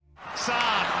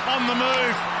on the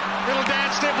move. Little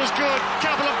dance step was good.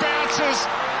 Couple of bounces.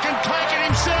 Can take it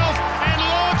himself and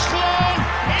launch long.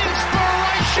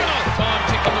 Inspirational. Time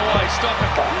ticking away. Stop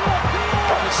it.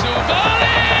 For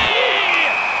Silvani.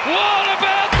 What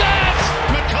about that?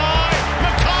 Mackay.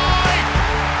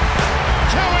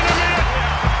 Two in a minute.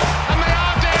 And they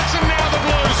are dancing now, the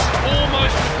Blues.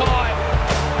 Almost Mackay.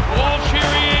 Walsh,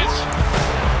 here he is.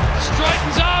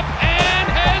 Straightens up and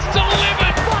has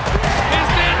delivered. Is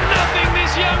there nothing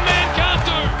this young man can't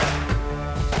do?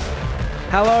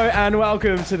 Hello and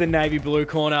welcome to the Navy Blue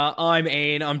Corner. I'm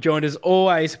Ian. I'm joined as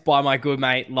always by my good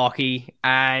mate Lockie.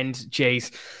 And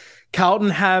geez, Carlton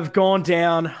have gone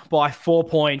down by 4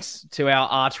 points to our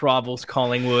arch rivals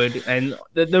Collingwood. And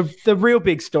the real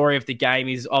big story of the game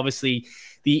is obviously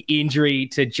the injury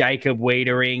to Jacob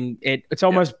Wiedering. It's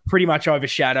almost pretty much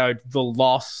overshadowed the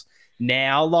loss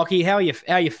now. Lockie, how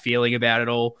are you feeling about it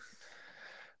all?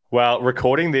 Well,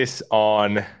 recording this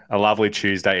on a lovely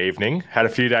Tuesday evening, had a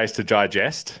few days to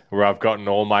digest where I've gotten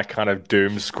all my kind of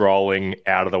doom scrolling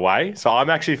out of the way. So I'm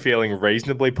actually feeling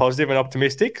reasonably positive and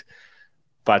optimistic,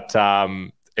 but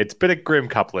it's been a grim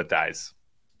couple of days.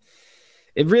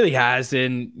 It really has.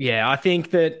 And yeah, I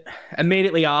think that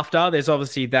immediately after, there's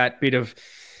obviously that bit of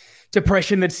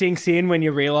depression that sinks in when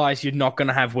you realise you're not going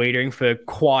to have Wiedering for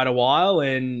quite a while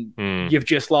and you've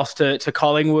just lost to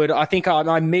Collingwood. I think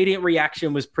my immediate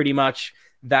reaction was pretty much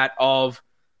that of,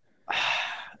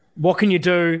 what can you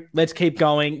do? Let's keep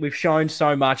going. We've shown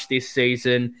so much this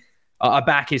season. Our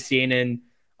back is in. And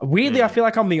weirdly, I feel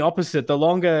like I'm the opposite. The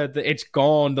longer that it's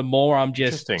gone, the more I'm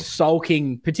just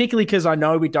sulking, particularly because I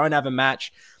know we don't have a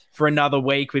match for another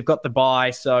week. We've got the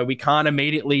bye, so we can't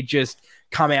immediately just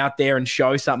come out there and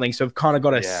show something. So I've kind of got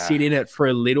to sit in it for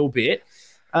a little bit.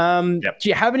 Do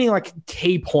you have any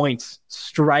key points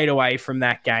straight away from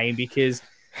that game? Because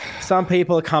some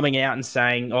people are coming out and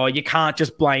saying, oh, you can't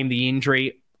just blame the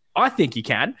injury. I think you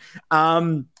can.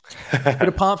 But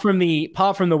apart from the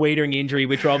Wiedering injury,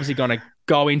 which we're obviously going to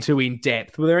go into in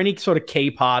depth, were there any sort of key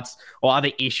parts or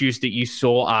other issues that you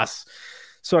saw us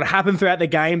sort of happen throughout the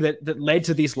game that led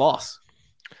to this loss?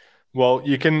 Well,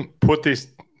 you can put this,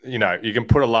 you can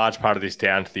put a large part of this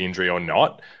down to the injury or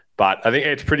not, but I think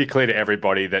it's pretty clear to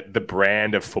everybody that the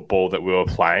brand of football that we were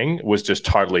playing was just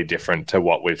totally different to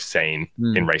what we've seen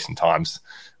in recent times.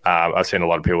 I've seen a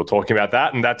lot of people talking about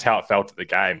that, and that's how it felt at the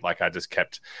game. I just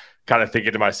kept kind of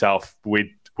thinking to myself,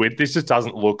 this just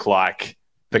doesn't look like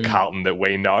the Carlton that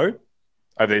we know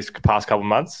over these past couple of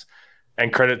months.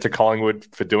 And credit to Collingwood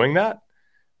for doing that.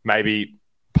 Maybe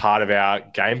part of our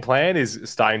game plan is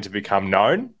starting to become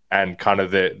known, and kind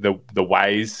of the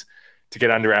ways to get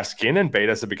under our skin and beat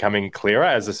us are becoming clearer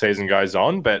as the season goes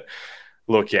on. But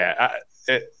look,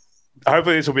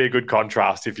 hopefully this will be a good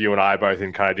contrast if you and I are both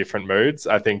in kind of different moods.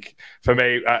 I think for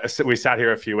me, we sat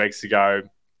here a few weeks ago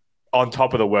on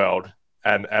top of the world,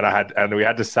 and we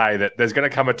had to say that there's going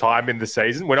to come a time in the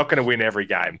season we're not going to win every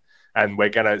game, and we're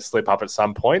going to slip up at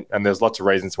some point. And there's lots of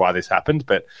reasons why this happened,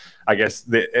 but I guess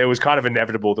it was kind of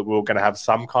inevitable that we were going to have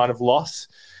some kind of loss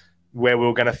where we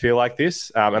were going to feel like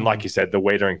this. And like you said, the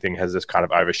Wiedering thing has just kind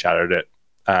of overshadowed it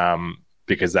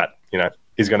because that,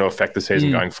 is going to affect the season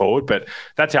going forward. But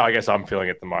that's how I guess I'm feeling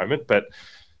at the moment. But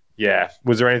yeah,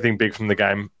 was there anything big from the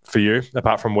game for you,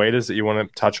 apart from Wieders, that you want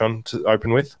to touch on to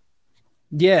open with?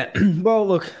 Yeah, well,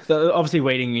 look, obviously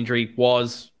Wiedering injury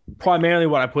was primarily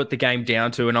what I put the game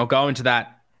down to, and I'll go into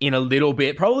that in a little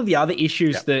bit. Probably the other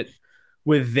issues that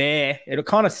were there, it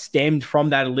kind of stemmed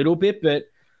from that a little bit, but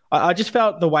I just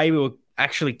felt the way we were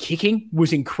actually kicking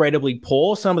was incredibly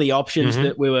poor. Some of the options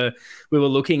that we were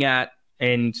looking at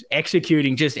and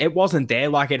executing, just it wasn't there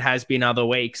like it has been other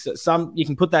weeks. You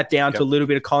can put that down to a little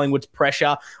bit of Collingwood's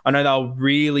pressure. I know they were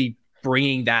really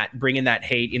bringing that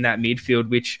heat in that midfield,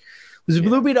 which was a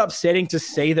little bit upsetting to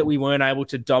see that we weren't able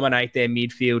to dominate their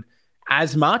midfield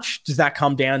as much. Does that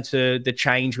come down to the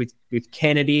change with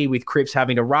Kennedy, with Cripps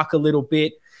having to ruck a little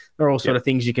bit? They're all sort of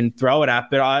things you can throw it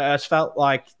at. But I just felt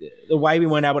like the way we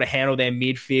weren't able to handle their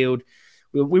midfield,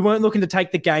 we weren't looking to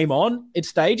take the game on at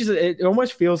stages. It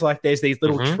almost feels like there's these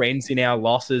little trends in our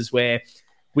losses where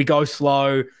we go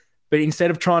slow, but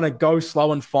instead of trying to go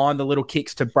slow and find the little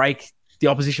kicks to break the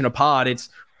opposition apart,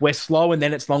 we're slow and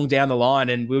then it's long down the line,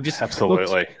 and we'll just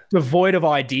look devoid of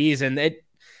ideas. And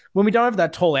when we don't have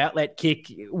that tall outlet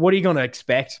kick, what are you going to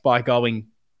expect by going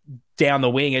down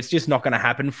the wing? It's just not going to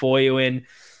happen for you. And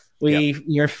we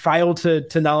failed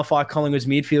to nullify Collingwood's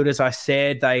midfield. As I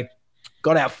said, they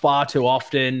got out far too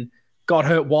often, got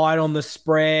hurt wide on the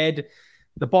spread.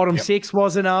 The bottom six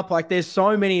wasn't up. There's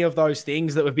so many of those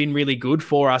things that have been really good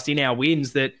for us in our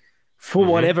wins that for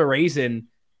whatever reason,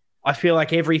 I feel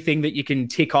like everything that you can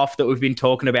tick off that we've been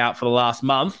talking about for the last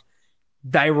month,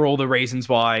 they were all the reasons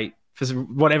why, for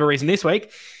whatever reason this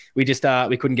week, we just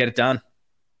we couldn't get it done.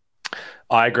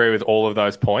 I agree with all of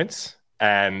those points.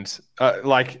 And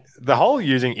like the whole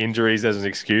using injuries as an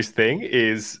excuse thing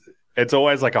it's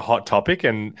always like a hot topic,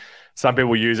 and some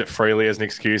people use it freely as an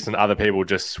excuse and other people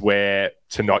just swear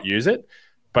to not use it.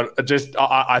 But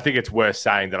I think it's worth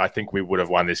saying that I think we would have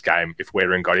won this game if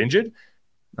Wiedering got injured.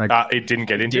 It didn't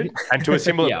get injured. And to a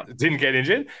similar didn't get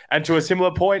injured. And to a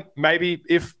similar point, maybe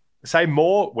if, say,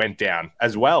 Moore went down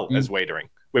as well as Wiedering,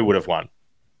 we would have won.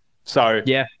 So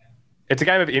yeah, it's a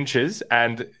game of inches,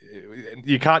 and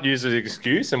you can't use it as an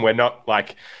excuse. And we're not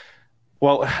like,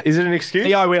 well, is it an excuse?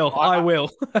 Yeah, I will.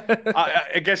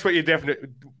 I guess what your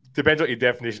depends what your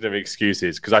definition of excuse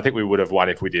is, because I think we would have won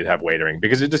if we did have Wiedering,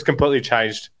 because it just completely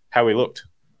changed how we looked.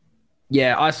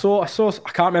 Yeah, I saw. I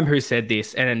can't remember who said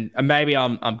this, and maybe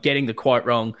I'm getting the quote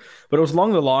wrong, but it was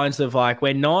along the lines of like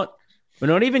we're not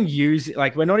even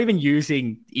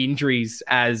using injuries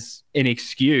as an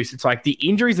excuse. It's like the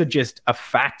injuries are just a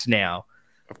fact now.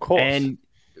 Of course. And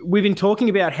we've been talking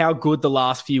about how good the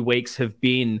last few weeks have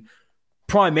been,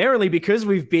 primarily because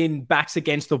we've been backs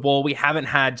against the wall. We haven't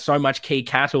had so much key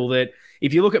cattle that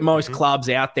if you look at most clubs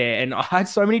out there, and I had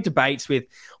so many debates with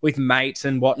mates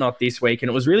and whatnot this week, and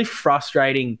it was really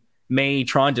frustrating me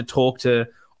trying to talk to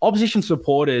opposition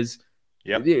supporters.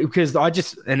 Yep. Because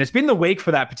and it's been the week for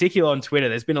that, particularly on Twitter.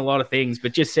 There's been a lot of things,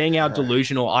 but just seeing how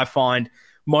delusional I find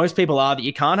most people are, that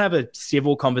you can't have a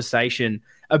civil conversation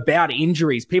about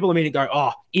injuries. People immediately go,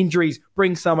 oh, injuries,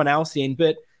 bring someone else in.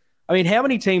 But I mean, how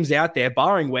many teams out there,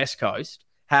 barring West Coast,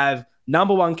 have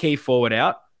number one key forward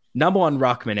out, number one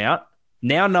ruckman out,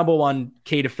 now number one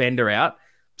key defender out,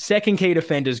 second key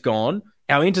defender's gone,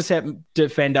 our intercept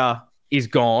defender is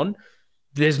gone.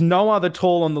 There's no other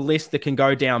tall on the list that can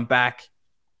go down back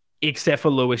except for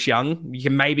Lewis Young. You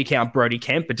can maybe count Brodie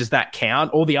Kemp, but does that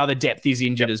count? All the other depth is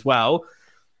injured as well.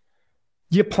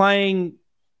 You're playing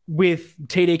with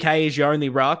TDK as your only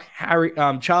ruck,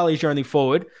 Charlie is your only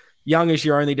forward, Young is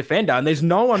your only defender, and there's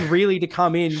no one really to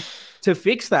come in to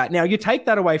fix that. Now, you take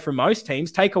that away from most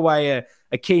teams, take away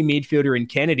a key midfielder in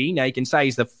Kennedy. Now, you can say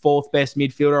he's the fourth best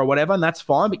midfielder or whatever, and that's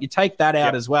fine, but you take that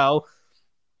out as well.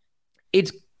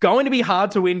 It's going to be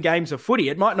hard to win games of footy.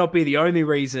 It might not be the only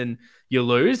reason you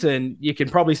lose, and you can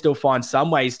probably still find some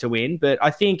ways to win. But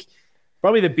I think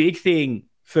probably the big thing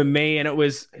for me, and it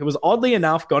was oddly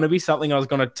enough going to be something I was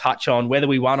going to touch on, whether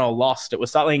we won or lost. It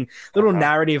was something, little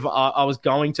narrative I was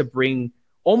going to bring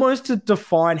almost to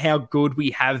define how good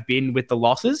we have been with the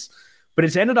losses. But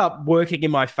it's ended up working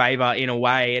in my favour in a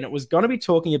way, and it was going to be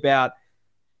talking about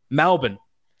Melbourne.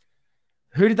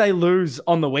 Who did they lose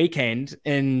on the weekend,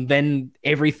 and then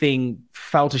everything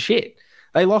fell to shit?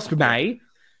 They lost May,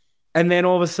 and then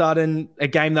all of a sudden, a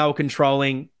game they were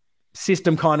controlling,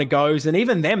 system kind of goes, and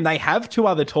even them, they have two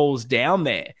other talls down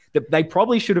there that they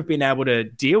probably should have been able to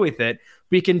deal with it.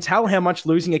 But you can tell how much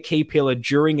losing a key pillar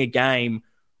during a game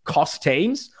costs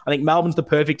teams. I think Melbourne's the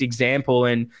perfect example,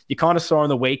 and you kind of saw on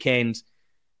the weekend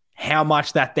how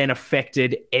much that then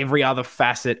affected every other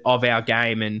facet of our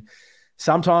game. And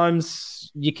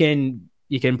sometimes you can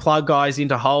plug guys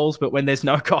into holes, but when there's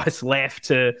no guys left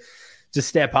to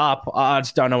step up, I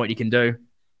just don't know what you can do.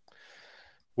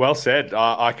 Well said.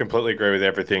 I completely agree with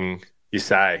everything you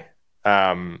say.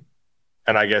 And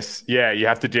I guess, you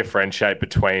have to differentiate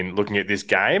between looking at this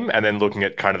game and then looking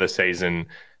at kind of the season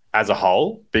as a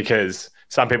whole, because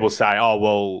some people say, oh,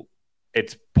 well,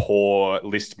 it's poor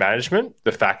list management,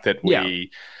 the fact that we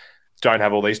don't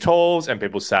have all these tools, and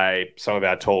people say some of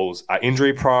our tools are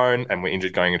injury prone and we're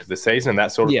injured going into the season and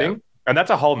that sort of thing. And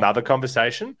that's a whole nother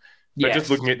conversation. But just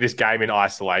looking at this game in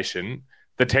isolation,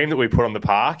 the team that we put on the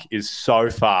park is so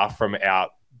far from our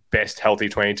best healthy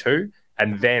 22,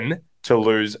 and then to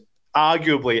lose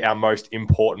arguably our most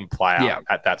important player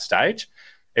at that stage,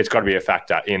 it's got to be a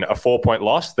factor in a 4-point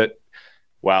loss that,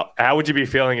 well, how would you be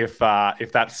feeling if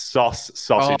that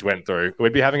sausage went through?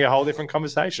 We'd be having a whole different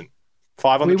conversation.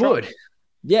 5 on the trot. We would.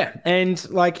 Yeah. And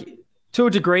like, to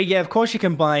a degree, of course you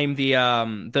can blame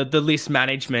the list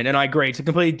management, and I agree, it's a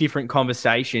completely different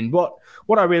conversation. What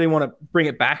I really want to bring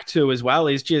it back to as well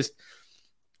is just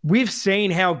we've seen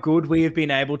how good we have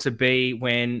been able to be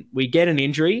when we get an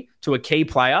injury to a key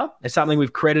player. It's something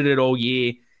we've credited all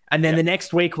year. And then the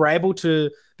next week we're able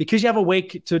to, because you have a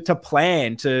week to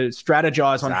plan, to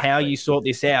strategize on how you sort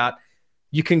this out,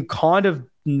 you can kind of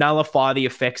nullify the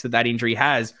effects that injury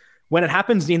has. When it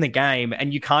happens in the game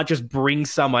and you can't just bring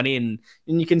someone in,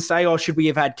 and you can say, oh, should we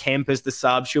have had Kemp as the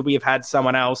sub? Should we have had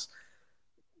someone else?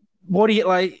 What do you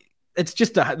like? it's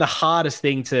just the hardest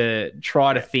thing to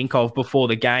try to think of before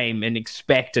the game and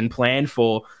expect and plan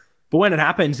for. But when it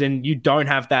happens and you don't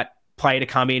have that play to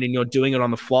come in and you're doing it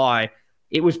on the fly,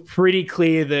 it was pretty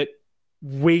clear that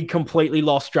we completely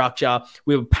lost structure.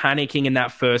 We were panicking in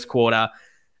that first quarter.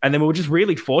 And then we were just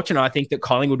really fortunate, I think, that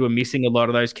Collingwood were missing a lot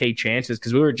of those key chances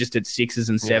because we were just at 6s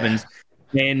and 7s.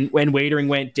 And when Wiedering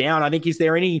went down, I think, is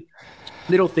there any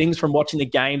little things from watching the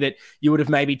game that you would have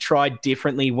maybe tried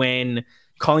differently when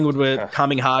Collingwood were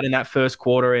coming hard in that first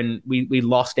quarter and we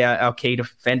lost our key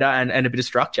defender and a bit of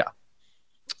structure?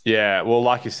 Yeah, well,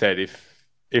 like you said,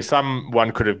 if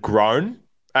someone could have grown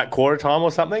at quarter time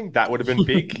or something, that would have been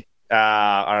big.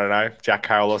 I don't know, Jack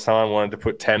Carroll or someone wanted to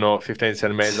put 10 or 15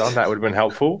 centimetres on, that would have been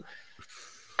helpful.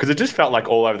 Because it just felt like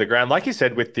all over the ground. Like you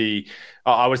said,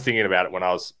 I was thinking about it when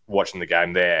I was watching the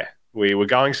game there. We were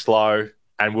going slow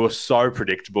and we were so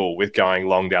predictable with going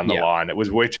long down the line. It was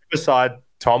whichever side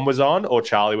Tom was on or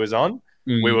Charlie was on,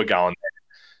 we were going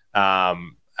there.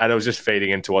 And it was just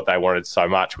feeding into what they wanted so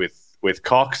much with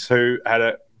Cox, who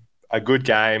had a good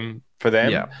game for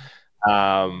them. Yeah.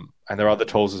 And there are other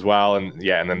tools as well. And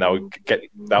then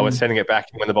they were sending it back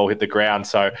when the ball hit the ground.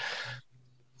 So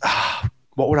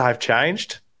what would I have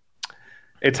changed?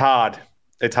 It's hard.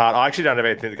 I actually don't have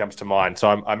anything that comes to mind. So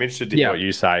I'm interested to hear what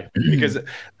you say. Because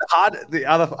the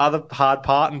other hard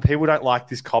part, and people don't like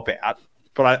this cop-out,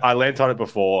 but I leant on it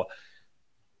before.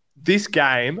 This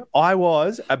game, I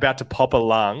was about to pop a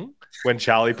lung when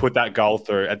Charlie put that goal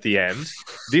through at the end.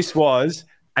 This was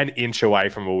an inch away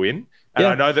from a win. And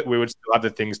I know that we would still have the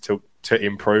things to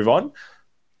improve on.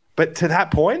 But to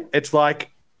that point, it's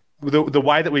like the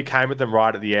way that we came at them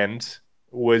right at the end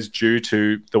was due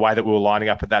to the way that we were lining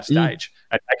up at that stage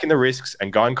and taking the risks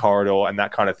and going corridor and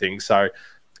that kind of thing. So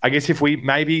I guess if we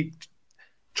maybe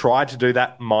tried to do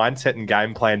that mindset and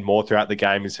game plan more throughout the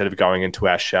game instead of going into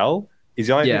our shell is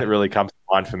the only thing that really comes to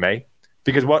mind for me.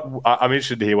 Because I'm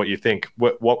interested to hear what you think.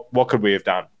 What could we have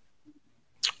done?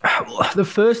 The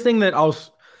first thing that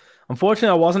unfortunately,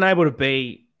 I wasn't able to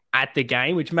be at the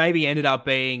game, which maybe ended up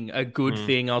being a good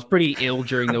thing. I was pretty ill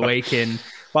during the week, and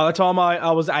by the time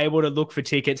I was able to look for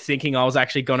tickets thinking I was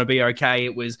actually going to be okay,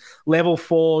 it was level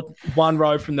 4, one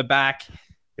row from the back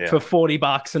for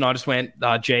 $40, and I just went,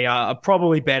 I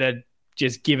probably better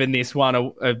just giving this one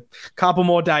a couple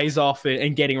more days off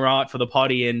and getting right for the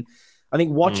potty. And I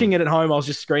think watching it at home, I was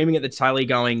just screaming at the telly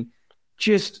going,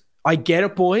 I get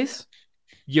it, boys.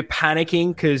 You're panicking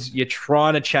because you're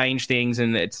trying to change things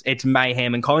and it's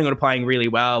mayhem, and Collingwood are playing really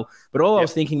well. But all I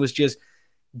was thinking was just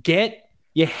get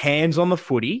your hands on the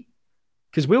footy,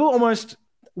 because we were almost,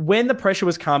 when the pressure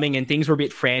was coming and things were a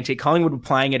bit frantic, Collingwood were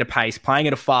playing at a pace, playing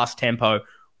at a fast tempo.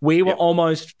 We were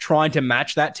almost trying to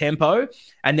match that tempo.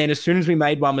 And then as soon as we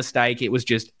made one mistake, it was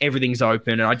just everything's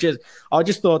open. And I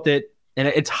just thought that, and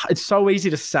it's so easy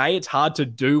to say, it's hard to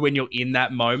do when you're in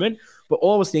that moment. But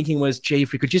all I was thinking was,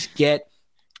 if we could just get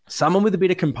someone with a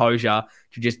bit of composure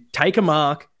to just take a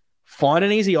mark, find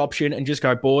an easy option and just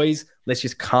go, boys, let's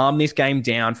just calm this game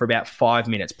down for about 5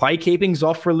 minutes. Play keepings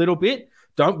off for a little bit.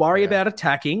 Don't worry about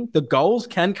attacking. The goals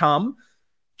can come.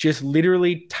 Just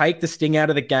literally take the sting out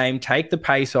of the game, take the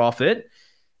pace off it,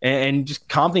 and just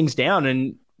calm things down.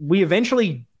 And we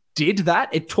eventually did that.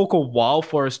 It took a while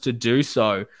for us to do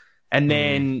so. And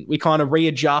then we kind of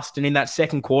readjust. And in that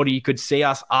second quarter, you could see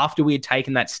us after we had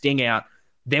taken that sting out,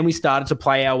 then we started to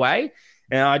play our way.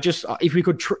 And if we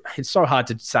could, it's so hard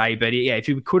to say, but if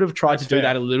we could have tried to do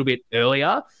that a little bit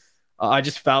earlier, I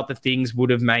just felt that things would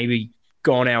have maybe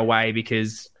gone our way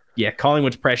because,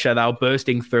 Collingwood's pressure, they were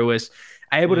bursting through us,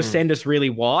 able to send us really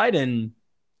wide. And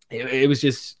it was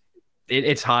just,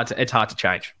 it's hard to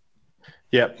change.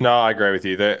 Yep. No, I agree with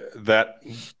you. That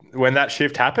when that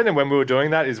shift happened and when we were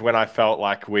doing that is when I felt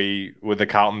like we were the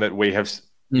Carlton that we have,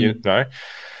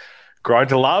 grown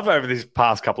to love over these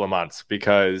past couple of months,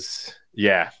 because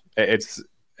it's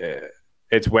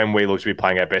when we look to be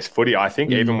playing our best footy, I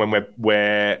think, even when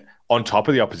we're on top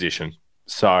of the opposition.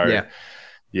 So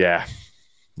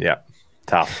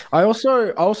tough. I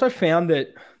also found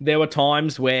that there were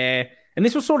times where, and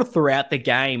this was sort of throughout the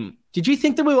game, did you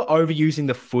think that we were overusing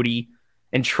the footy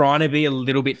and trying to be a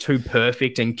little bit too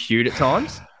perfect and cute at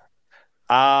times?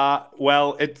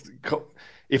 Well,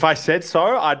 if I said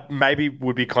so, I maybe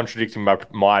would be contradicting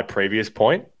my previous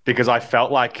point, because I feel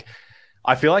like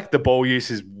the ball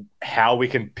use is how we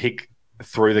can pick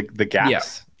through the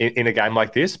gaps in a game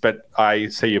like this. But I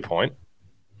see your point.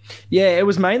 Yeah, it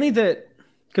was mainly that,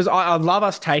 because I love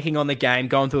us taking on the game,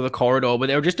 going through the corridor, but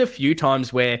there were just a few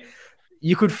times where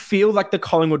you could feel like the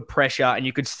Collingwood pressure and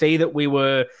you could see that we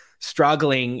were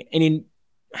struggling. And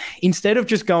instead of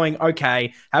just going,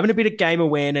 okay, having a bit of game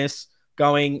awareness,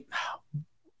 going,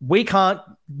 we can't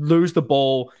lose the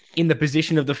ball in the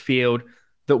position of the field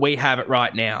that we have it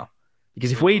right now.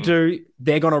 Because if we do,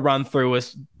 they're going to run through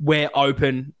us. We're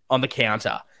open on the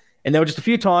counter. And there were just a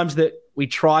few times that we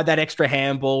tried that extra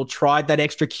handball, tried that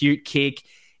extra cute kick,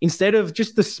 instead of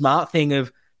just the smart thing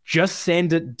of just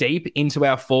send it deep into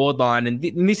our forward line. And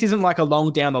this isn't like a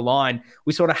long down the line.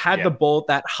 We sort of had the ball at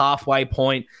that halfway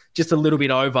point, just a little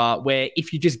bit over, where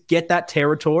if you just get that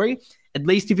territory, at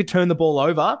least if you turn the ball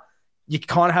over, you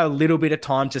kind of have a little bit of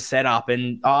time to set up.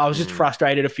 And I was just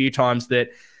frustrated a few times that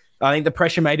I think the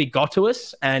pressure maybe got to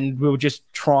us and we were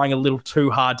just trying a little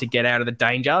too hard to get out of the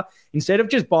danger instead of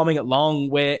just bombing it long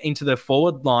where into the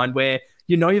forward line where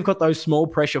you've got those small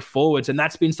pressure forwards. And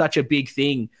that's been such a big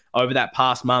thing over that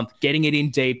past month, getting it in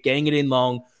deep, getting it in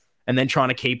long, and then trying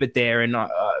to keep it there. And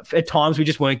at times we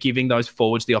just weren't giving those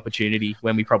forwards the opportunity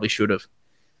when we probably should have.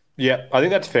 Yeah, I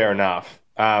think that's fair enough.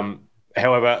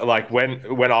 However, like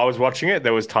when I was watching it,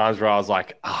 there was times where I was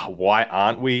like, why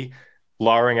aren't we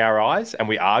lowering our eyes? And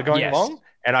we are going long.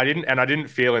 And I didn't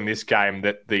feel in this game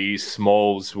that the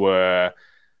smalls were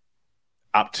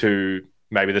up to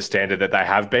maybe the standard that they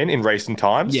have been in recent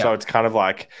times. So it's kind of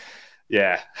like,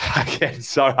 again, it's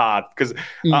so hard because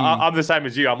I'm the same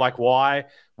as you. I'm like, why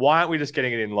aren't we just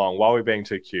getting it in long? Why are we being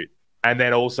too cute? And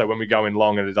then also when we go in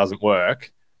long and it doesn't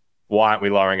work, why aren't we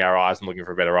lowering our eyes and looking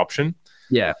for a better option?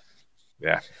 Yeah.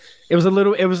 It was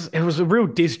a real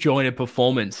disjointed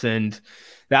performance, and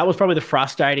that was probably the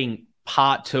frustrating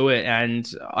part to it. And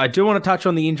I do want to touch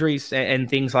on the injuries and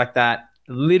things like that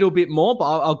a little bit more, but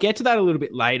I'll get to that a little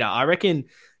bit later. I reckon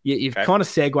you've kind of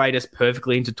segued us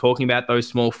perfectly into talking about those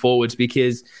small forwards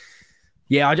because,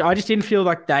 I just didn't feel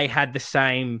like they had the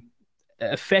same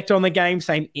effect on the game,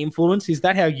 same influence. Is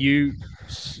that how you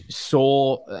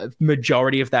saw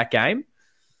majority of that game?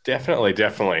 Definitely.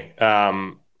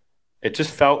 It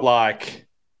just felt like,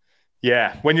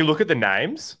 when you look at the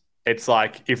names, it's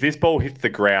like if this ball hits the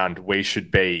ground, we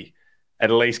should be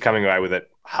at least coming away with it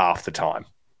half the time.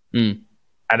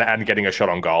 And getting a shot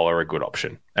on goal are a good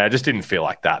option. And it just didn't feel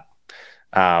like that.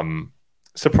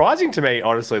 Surprising to me,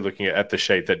 honestly, looking at the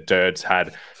sheet that Dirds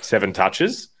had 7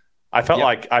 touches. I felt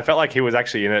like he was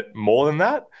actually in it more than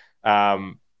that.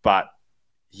 But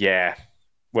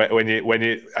when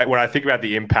I think about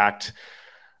the impact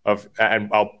of, and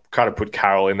I'll kind of put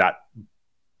Carroll in that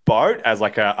boat as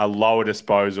like a lower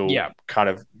disposal kind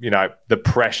of, the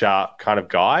pressure kind of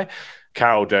guy.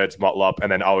 Carroll, Dirds, Motlop,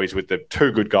 and then always with the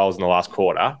 2 good goals in the last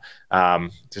quarter,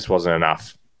 just wasn't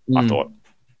enough, I thought.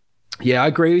 Yeah, I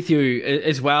agree with you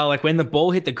as well. Like when the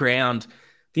ball hit the ground,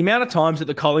 the amount of times that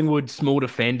the Collingwood small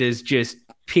defenders just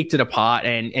picked it apart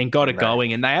and got it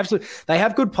going. And they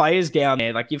have good players down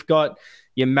there. Like you've got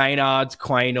your Maynards,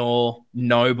 Quaynor,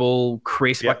 Noble,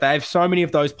 Chris. Like they have so many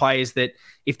of those players that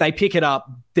if they pick it up,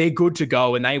 they're good to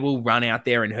go and they will run out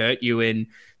there and hurt you. And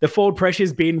the forward pressure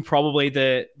has been probably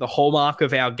the hallmark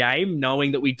of our game,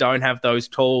 knowing that we don't have those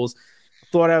tools.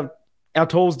 Thought our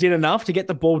tools did enough to get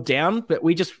the ball down, but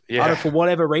we just, for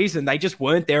whatever reason, they just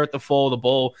weren't there at the fall of the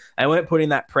ball. They weren't putting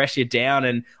that pressure down.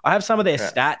 And I have some of their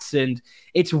stats, and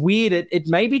it's weird. It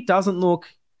maybe doesn't look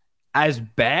as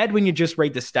bad when you just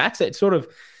read the stats. It sort of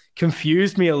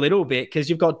confused me a little bit because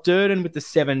you've got Durden with the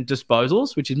 7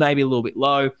 disposals, which is maybe a little bit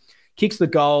low, kicks the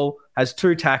goal, has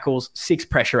 2 tackles, 6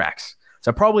 pressure acts.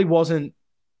 So probably wasn't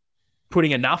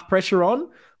putting enough pressure on,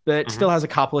 but still has a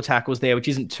couple of tackles there, which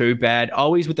isn't too bad.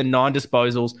 Always with the 9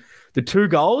 disposals, the 2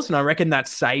 goals, and I reckon that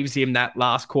saves him that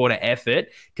last quarter effort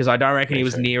because I don't reckon he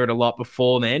was near it a lot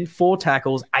before then. 4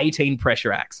 tackles, 18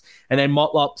 pressure acts. And then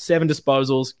Motlop, 7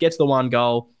 disposals, gets the 1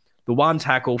 goal, the 1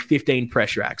 tackle, 15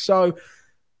 pressure acts. So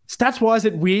stats-wise,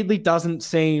 it weirdly doesn't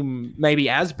seem maybe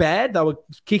as bad. They were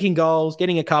kicking goals,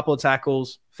 getting a couple of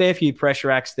tackles, fair few pressure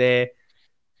acts there.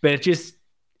 But it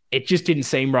just didn't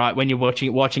seem right when you're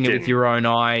watching it with your own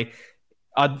eye.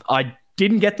 I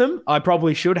didn't get them. I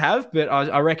probably should have, but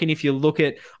I reckon if you look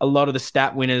at a lot of the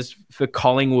stat winners for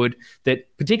Collingwood that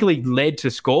particularly led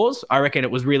to scores, I reckon it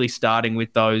was really starting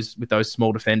with those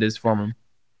small defenders from them.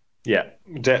 Yeah,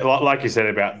 like you said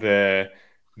about the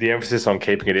emphasis on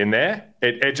keeping it in there,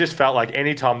 it just felt like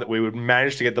any time that we would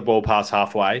manage to get the ball past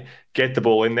halfway, get the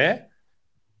ball in there,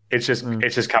 it's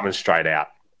just coming straight out,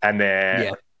 and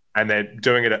they're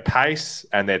doing it at pace,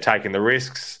 and they're taking the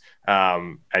risks,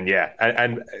 and I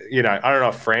don't know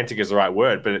if frantic is the right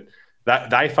word, but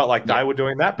they felt like they were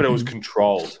doing that, but it was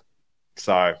controlled.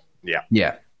 So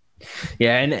yeah,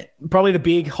 and probably the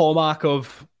big hallmark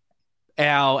of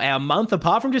our month,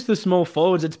 apart from just the small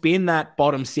forwards, it's been that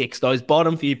bottom 6, those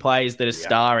bottom few players that are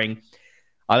starring.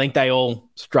 I think they all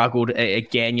struggled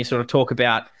again. You sort of talk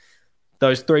about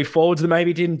those three forwards that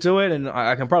maybe didn't do it. And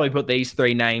I can probably put these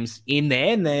three names in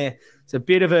there. And there's a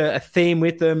bit of a theme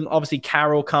with them. Obviously,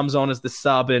 Carroll comes on as the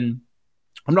sub, and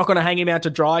I'm not going to hang him out to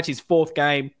dry. It's his fourth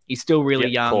game. He's still really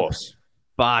young. Of course.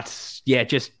 But, yeah,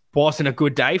 just wasn't a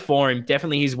good day for him.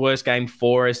 Definitely his worst game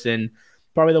for us, and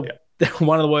probably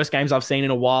one of the worst games I've seen in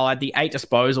a while. Had the 8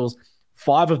 disposals.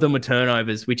 5 of them were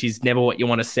turnovers, which is never what you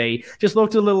want to see. Just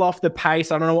looked a little off the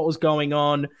pace. I don't know what was going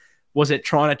on. Was it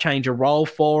trying to change a role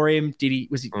for him?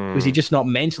 Was he just not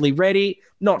mentally ready?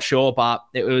 Not sure, but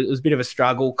it was a bit of a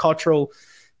struggle. Cottrell,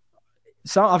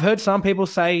 so I've heard some people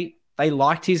say they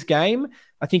liked his game.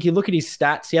 I think you look at his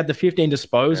stats, he had the 15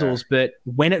 disposals, but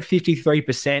when at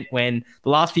 53%, when the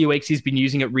last few weeks he's been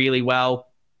using it really well.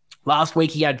 Last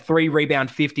week he had 3 rebound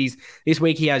 50s. This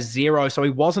week he has 0, so he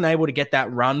wasn't able to get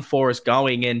that run for us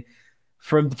going. And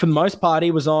for the most part,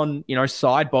 he was on,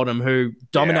 side bottom, who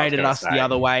dominated us the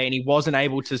other way, and he wasn't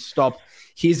able to stop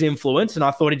his influence. And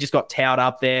I thought he just got towed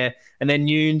up there. And then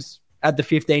Nunes had the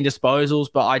 15 disposals,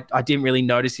 but I didn't really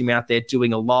notice him out there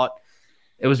doing a lot.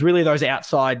 It was really those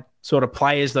outside sort of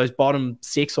players, those bottom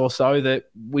 6 or so, that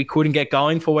we couldn't get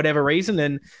going for whatever reason.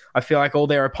 And I feel like all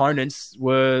their opponents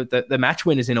were the match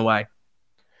winners in a way.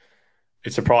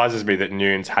 It surprises me that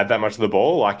Nunes had that much of the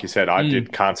ball. Like you said,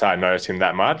 can't say I noticed him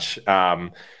that much.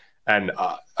 And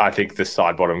I think the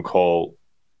side bottom call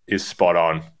is spot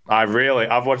on.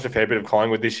 I've watched a fair bit of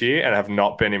Collingwood this year and have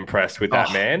not been impressed with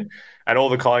that man. And all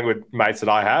the Collingwood mates that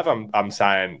I have, I'm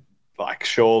saying, like,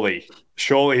 surely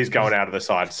he's going out of the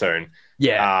side soon.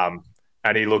 Yeah.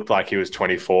 And he looked like he was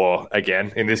 24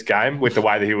 again in this game with the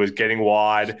way that he was getting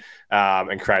wide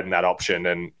and creating that option.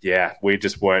 And, yeah, we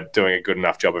just weren't doing a good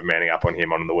enough job of manning up on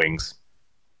him on the wings.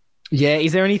 Yeah.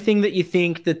 Is there anything that you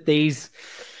think that these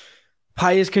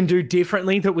players can do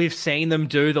differently that we've seen them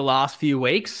do the last few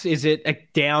weeks? Is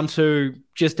it down to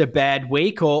just a bad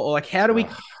week, or like how do we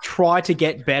try to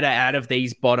get better out of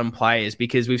these bottom players?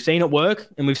 Because we've seen it work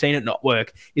and we've seen it not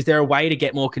work. Is there a way to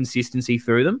get more consistency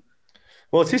through them?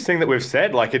 Well, it's this thing that we've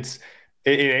said, like it's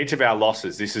in each of our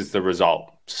losses, this is the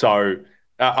result. So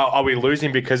are we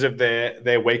losing because of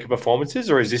their weaker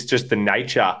performances, or is this just the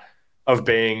nature of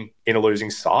being in a losing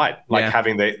side, like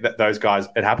having those guys,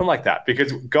 it happened like that?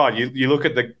 Because, God, you look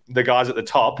at the guys at the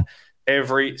top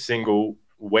every single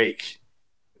week,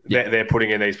 they're putting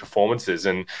in these performances.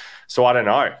 And so I don't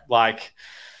know. Like,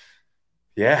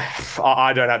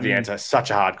 I don't have the answer.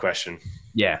 Such a hard question.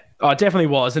 Yeah, it definitely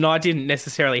was. And I didn't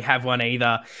necessarily have one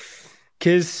either,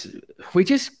 because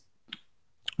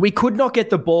we could not get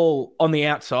the ball on the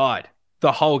outside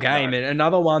the whole game. No. And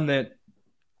another one that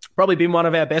probably been one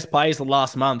of our best players the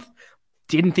last month,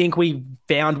 didn't think we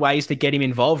found ways to get him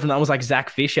involved, and that was like Zach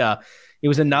Fisher. It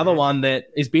was another one that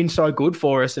has been so good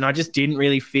for us, and I just didn't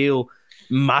really feel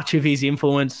much of his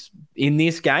influence in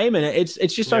this game. And it's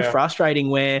just so frustrating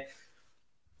where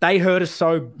they hurt us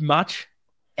so much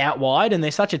out wide, and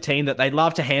they're such a team that they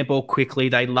love to handball quickly.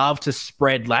 They love to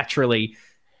spread laterally.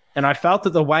 And I felt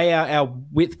that the way our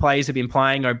width players have been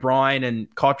playing, O'Brien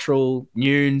and Cottrell,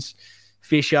 Nunes,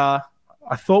 Fisher,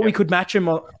 I thought we could match them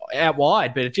out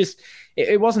wide, but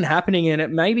it wasn't happening. And it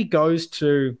maybe goes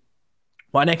to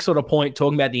my next sort of point,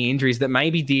 talking about the injuries, that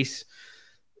maybe this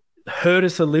hurt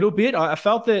us a little bit. I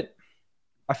feel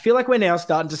like we're now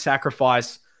starting to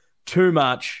sacrifice too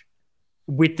much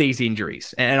with these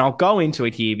injuries. And I'll go into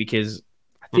it here because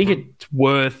I think it's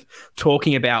worth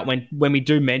talking about when we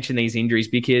do mention these injuries,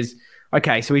 because,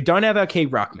 okay, so we don't have our key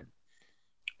ruckman.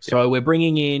 So we're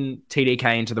bringing in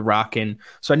TDK into the ruck, and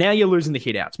so now you're losing the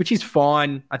hit-outs, which is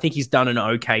fine. I think he's done an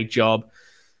okay job.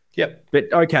 Yep.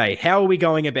 But, okay, how are we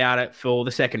going about it for the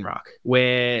second ruck?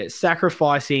 We're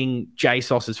sacrificing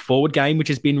JSOS's forward game, which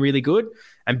has been really good,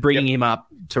 and bringing him up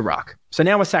to ruck. So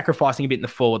now we're sacrificing a bit in the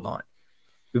forward line.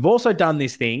 We've also done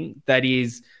this thing that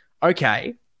is,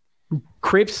 okay,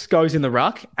 Cripps goes in the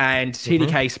ruck and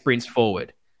TDK sprints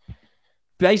forward.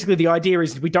 Basically, the idea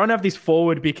is we don't have this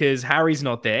forward because Harry's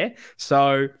not there.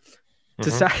 So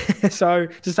to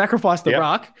sacrifice the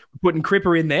ruck, we're putting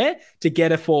Cripper in there to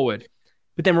get a forward.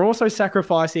 But then we're also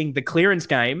sacrificing the clearance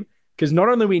game, because not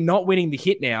only are we not winning the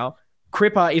hit now,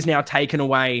 Cripper is now taken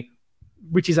away,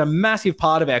 which is a massive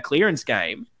part of our clearance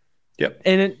game. Yep.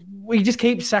 And we just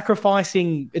keep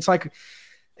sacrificing. It's like,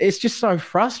 it's just so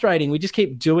frustrating. We just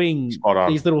keep doing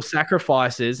these little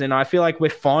sacrifices, and I feel like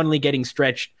we're finally getting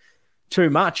stretched too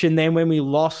much. And then when we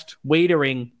lost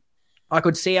Wiedering, I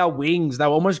could see our wings, they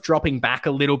were almost dropping back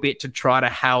a little bit to try to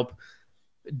help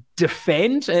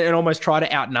defend and almost try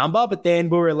to outnumber. But then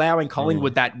we were allowing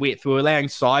Collingwood that width. We were allowing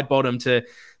Sidebottom to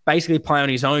basically play on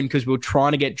his own because we were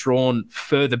trying to get drawn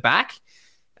further back.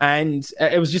 And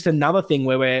it was just another thing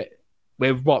where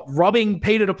we're robbing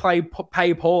Peter to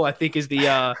pay Paul, I think is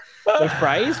the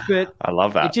phrase. But I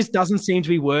love that. It just doesn't seem to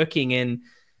be working. And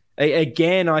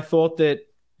again, I thought that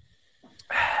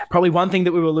probably one thing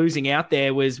that we were losing out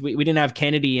there was we didn't have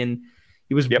Kennedy, and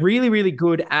he was really, really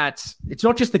good at, it's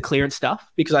not just the clearance stuff,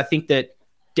 because I think that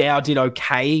Dow did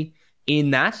okay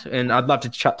in that, and I'd love to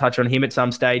touch on him at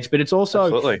some stage, but it's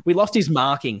also, we lost his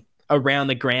marking around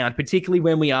the ground, particularly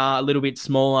when we are a little bit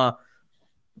smaller,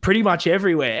 pretty much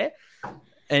everywhere.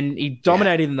 And he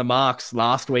dominated in the marks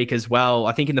last week as well.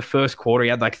 I think in the first quarter, he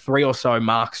had like 3 or so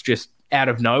marks just out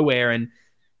of nowhere, and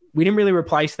we didn't really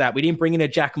replace that. We didn't bring in a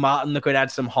Jack Martin that could add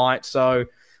some height. So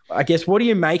I guess, what are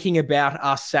you making about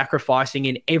us sacrificing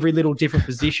in every little different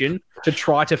position to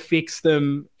try to fix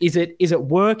them? Is it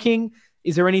working?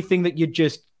 Is there anything that you'd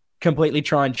just completely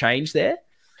try and change there?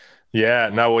 Yeah,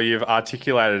 no, well, you've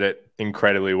articulated it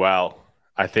incredibly well.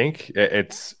 I think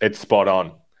it's spot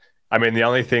on. I mean, the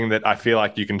only thing that I feel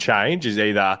like you can change is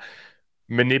either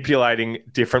manipulating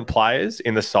different players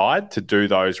in the side to do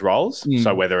those roles.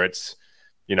 So whether it's,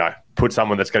 put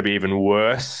someone that's going to be even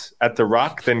worse at the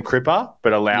ruck than Cripper,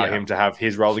 but allow him to have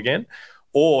his role again,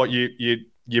 or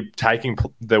you're taking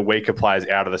the weaker players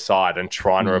out of the side and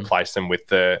trying to replace them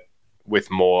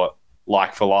with more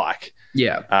like for like.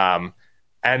 Yeah.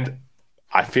 And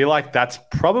I feel like that's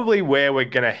probably where we're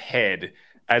going to head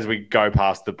as we go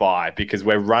past the bye, because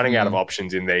we're running out of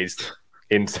options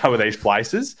in some of these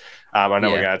places. I know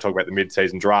we're going to talk about the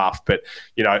mid-season draft, but,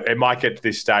 it might get to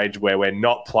this stage where we're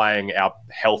not playing our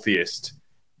healthiest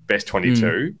best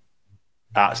 22.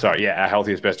 Our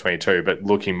healthiest best 22, but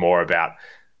looking more about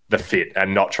the fit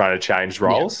and not trying to change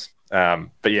roles.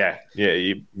 But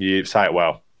you say it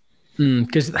well.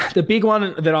 Because the big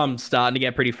one that I'm starting to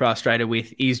get pretty frustrated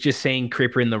with is just seeing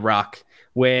Cripper in the ruck,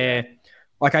 where,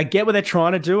 like, I get what they're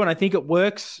trying to do, and I think it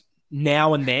works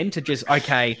now and then to just,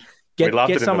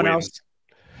 get someone else.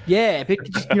 Yeah, but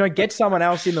just, get someone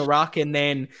else in the ruck and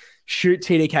then shoot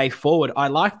TDK forward. I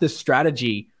like the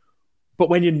strategy, but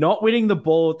when you're not winning the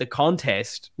ball at the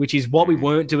contest, which is what we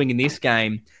weren't doing in this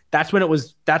game, that's when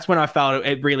I felt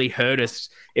it really hurt us.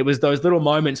 It was those little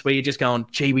moments where you're just going,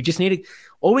 gee,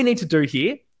 all we need to do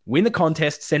here, win the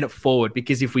contest, send it forward,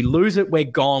 because if we lose it, we're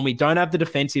gone. We don't have the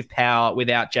defensive power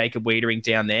without Jacob Wiedering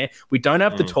down there. We don't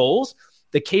have the tools.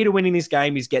 The key to winning this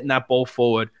game is getting that ball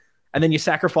forward. And then you're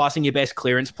sacrificing your best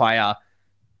clearance player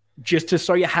just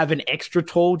so you have an extra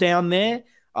tool down there.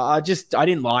 I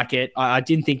didn't like it. I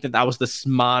didn't think that was the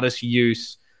smartest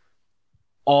use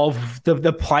of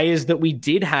the players that we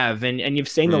did have. And you've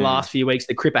seen the last few weeks,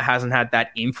 the Cripper hasn't had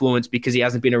that influence because he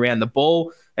hasn't been around the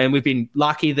ball. And we've been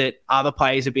lucky that other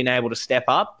players have been able to step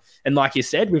up. And like you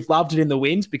said, we've loved it in the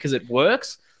wins because it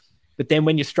works. But then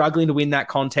when you're struggling to win that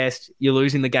contest, you're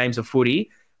losing the games of footy.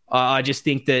 I just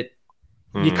think that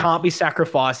you can't be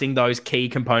sacrificing those key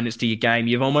components to your game.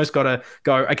 You've almost got to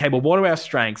go, okay, well, what are our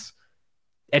strengths?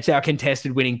 It's our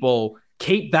contested winning ball.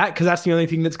 Keep that, because that's the only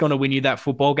thing that's going to win you that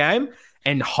football game,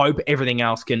 and hope everything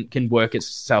else can work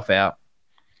itself out.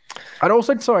 I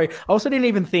also didn't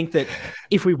even think that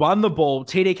if we won the ball,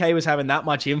 TDK was having that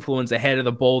much influence ahead of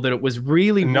the ball that it was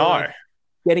really worth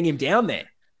getting him down there.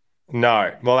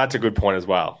 No. Well, that's a good point as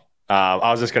well.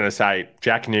 I was just going to say,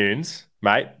 Jack Nunes,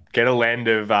 mate, get a lend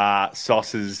of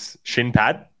Sauce's shin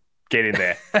pad. Get in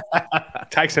there.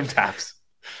 Take some taps.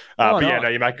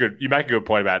 You make a good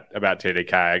point about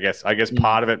TDK. I guess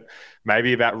part of it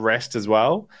maybe about rest as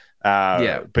well.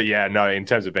 But in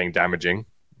terms of being damaging,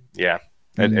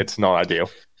 it's not ideal.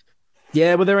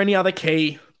 Yeah, were there any other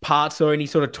key parts or any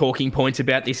sort of talking points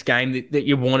about this game that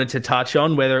you wanted to touch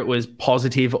on, whether it was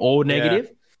positive or negative?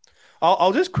 Yeah.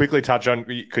 I'll just quickly touch on,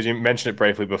 because you mentioned it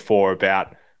briefly before,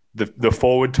 about the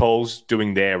forward tools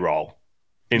doing their role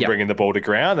in bringing the ball to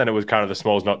ground, and it was kind of the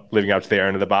smalls not living up to their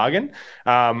end of the bargain.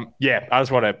 I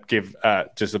just want to give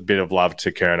just a bit of love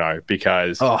to Kerno,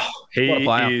 because he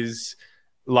is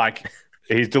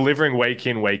he's delivering week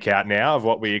in, week out now of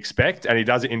what we expect, and he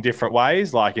does it in different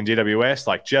ways, like in GWS,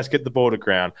 like just get the ball to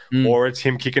ground, or it's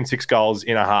him kicking 6 goals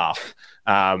in a half.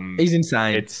 He's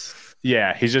insane.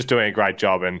 He's just doing a great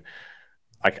job, and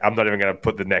I'm not even going to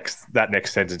put that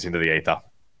next sentence into the ether.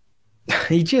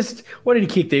 What did he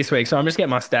kick this week? So I'm just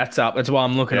getting my stats up. That's why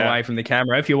I'm looking away from the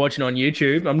camera. If you're watching on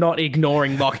YouTube, I'm not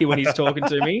ignoring Lockie when he's talking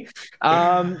to me.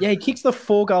 He kicks the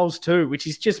 4 goals too, which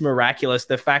is just miraculous.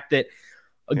 The fact that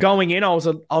going in, I was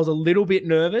a little bit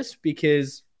nervous,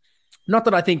 because not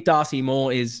that I think Darcy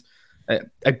Moore is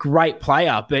a great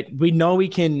player, but we know he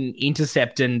can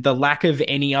intercept, and the lack of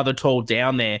any other tool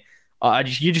down there,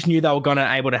 you just knew they were going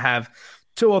to able to have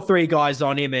 2 or 3 guys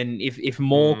on him, and if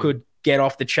Moore could get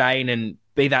off the chain and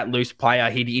be that loose player.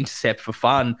 He'd intercept for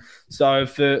fun. So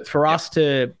for us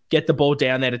to get the ball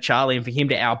down there to Charlie and for him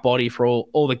to outbody for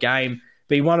all the game,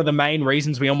 be one of the main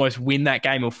reasons we almost win that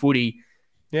game of footy.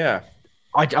 Yeah.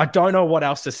 I don't know what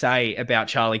else to say about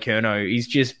Charlie Curnow. He's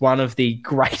just one of the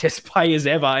greatest players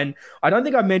ever. And I don't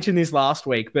think I mentioned this last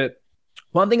week, but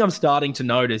one thing I'm starting to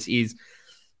notice is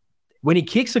when he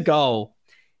kicks a goal,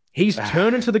 he's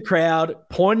turning to the crowd,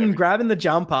 pointing, grabbing the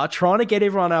jumper, trying to get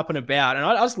everyone up and about. And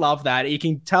I just love that. You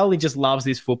can tell he just loves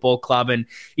this football club and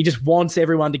he just wants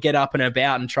everyone to get up and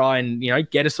about and try and,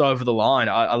 get us over the line.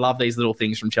 I love these little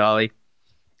things from Charlie.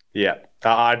 Yeah.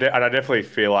 I definitely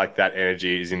feel like that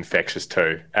energy is infectious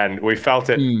too. And we felt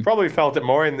it, probably felt it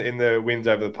more in the wins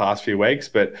over the past few weeks.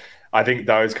 But I think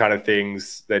those kind of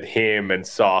things that him and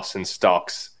Sauce and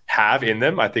Stocks have in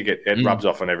them, I think it rubs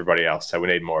off on everybody else. So we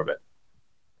need more of it.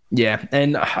 Yeah,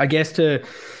 and I guess to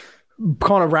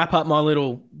kind of wrap up my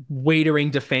little Wiedering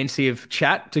defensive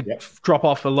chat to drop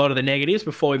off a lot of the negatives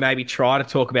before we maybe try to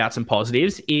talk about some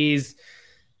positives is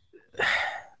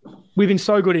we've been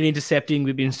so good at intercepting.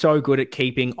 We've been so good at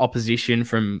keeping opposition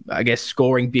from, I guess,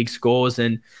 scoring big scores.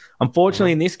 And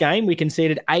unfortunately in this game, we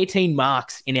conceded 18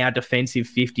 marks in our defensive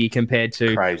 50 compared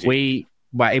to we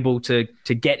were able to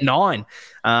get 9.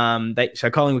 So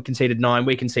Collingwood conceded 9,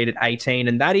 we conceded 18,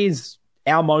 and that is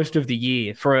our most of the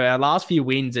year. For our last few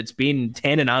wins, it's been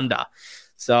 10 and under.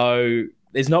 So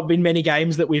there's not been many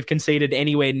games that we've conceded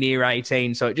anywhere near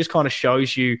 18. So it just kind of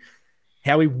shows you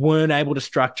how we weren't able to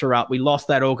structure up. We lost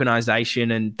that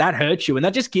organisation and that hurts you. And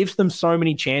that just gives them so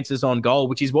many chances on goal,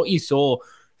 which is what you saw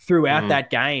throughout that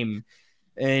game.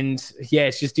 And yeah,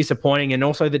 it's just disappointing. And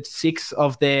also that 6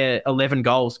 of their 11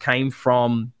 goals came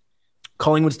from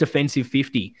Collingwood's defensive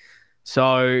 50.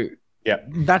 So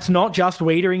that's not just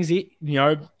Wiedering's,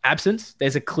 absence.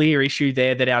 There's a clear issue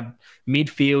there that our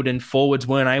midfield and forwards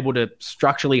weren't able to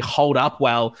structurally hold up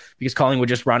well because Collingwood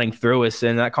were just running through us.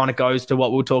 And that kind of goes to what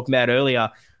we were talking about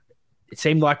earlier. It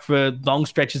seemed like for long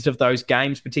stretches of those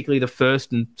games, particularly the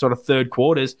first and sort of third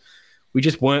quarters, we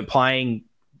just weren't playing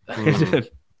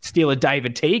steal a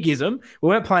David Teagueism. We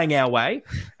weren't playing our way.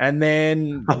 And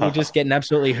then we're just getting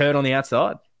absolutely hurt on the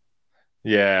outside.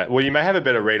 Yeah, well, you may have a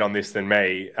better read on this than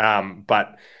me,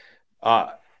 but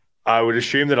I would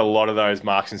assume that a lot of those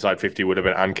marks inside 50 would have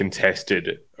been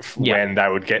uncontested when they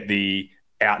would get the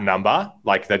outnumber.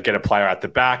 Like they'd get a player at the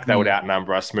back, they would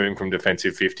outnumber us moving from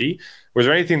defensive 50. Was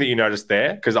there anything that you noticed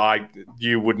there? Because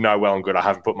you would know well and good. I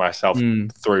haven't put myself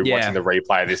through watching the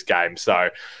replay of this game, so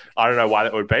I don't know why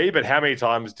that would be. But how many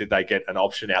times did they get an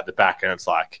option out the back? And it's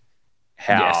like,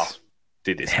 how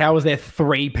did this? How was there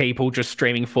 3 people just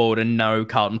streaming forward and no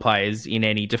Carlton players in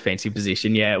any defensive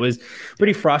position? Yeah, it was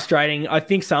pretty frustrating. I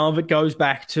think some of it goes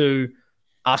back to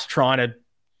us trying to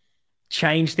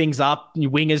change things up.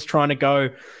 Wingers trying to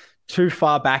go too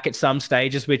far back at some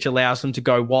stages, which allows them to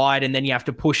go wide, and then you have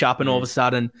to push up and all of a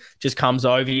sudden just comes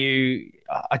over you.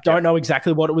 I don't know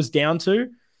exactly what it was down to,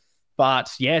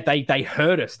 but yeah, they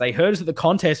hurt us. They hurt us at the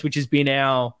contest, which has been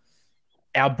our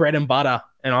bread and butter.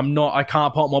 And I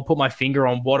can't put my finger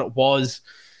on what it was.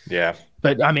 Yeah.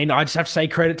 But I mean, I just have to say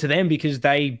credit to them because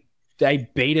they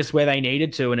beat us where they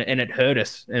needed to and it hurt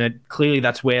us. And clearly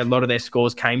that's where a lot of their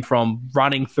scores came from,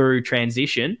 running through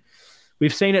transition.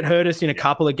 We've seen it hurt us in a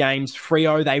couple of games.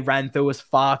 Freo, they ran through us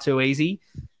far too easy.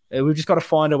 We've just got to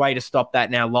find a way to stop that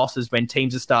in our losses when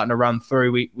teams are starting to run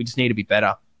through. We just need to be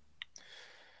better.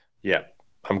 Yeah.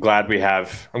 I'm glad we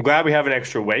have an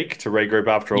extra week to regroup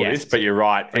after all this. But you're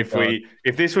right.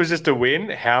 If this was just a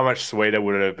win, how much sweeter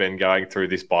would it have been going through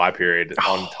this bye period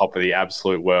on top of the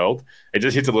absolute world? It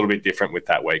just hits a little bit different with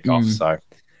that week off. So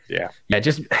yeah.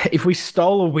 Just if we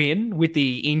stole a win with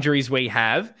the injuries we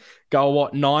have, go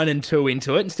 9-2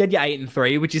 into it. Instead, you're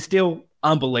 8-3, which is still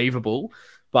unbelievable.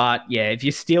 But yeah, if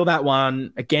you steal that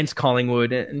one against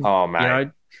Collingwood,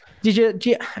 and, did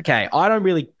you? Okay, I don't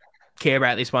really care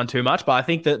about this one too much, but I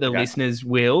think that the listeners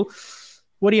will.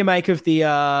 What do you make of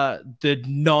the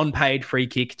non-paid free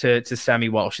kick to Sammy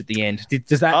Walsh at the end?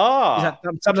 Is that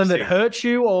something that hurts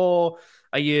you, or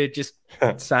are you just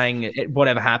saying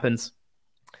whatever happens?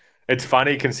 It's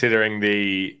funny considering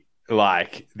the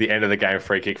end of the game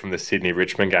free kick from the Sydney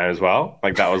Richmond game as well.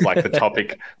 Like that was like the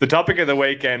topic. The topic of the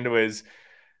weekend was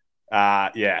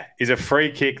is a free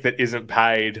kick that isn't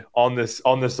paid on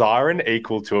the siren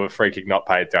equal to a free kick not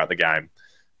paid throughout the game,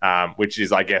 which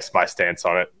is, I guess, my stance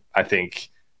on it. I think,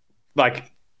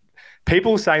 like,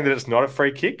 people saying that it's not a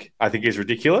free kick, I think is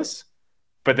ridiculous.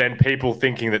 But then people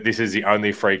thinking that this is the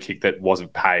only free kick that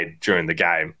wasn't paid during the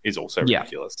game is also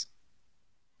ridiculous.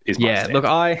 Look,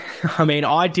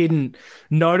 I didn't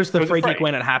notice the free kick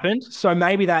when it happened, so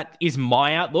maybe that is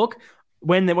my outlook.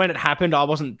 when it happened, I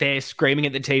wasn't there screaming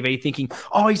at the TV thinking,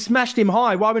 oh, he smashed him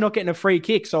high. Why are we not getting a free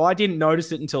kick? So I didn't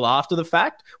notice it until after the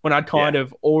fact when I'd kind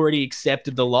of already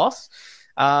accepted the loss.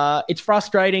 It's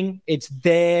frustrating. It's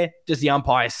there. Does the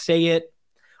umpire see it?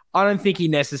 I don't think he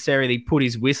necessarily put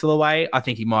his whistle away. I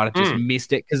think he might have just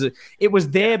missed it because it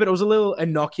was there, but it was a little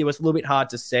innocuous, a little bit hard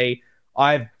to see.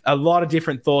 I have a lot of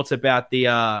different thoughts about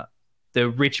the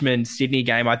Richmond-Sydney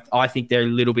game. I think they're a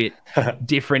little bit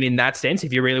different in that sense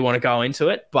if you really want to go into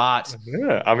it. But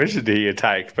I'm interested to hear your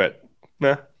take, but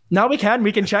nah. No, we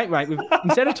can change, mate.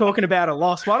 Instead of talking about a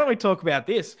loss, why don't we talk about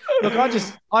this? Look,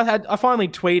 I finally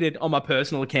tweeted on my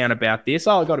personal account about this.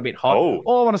 Oh, it got a bit hot.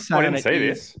 All I want to say, I didn't see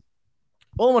this.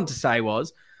 All I wanted to say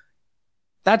was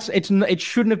it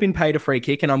shouldn't have been paid a free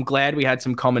kick, and I'm glad we had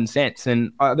some common sense.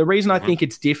 And the reason I think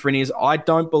it's different is I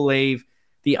don't believe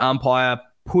the umpire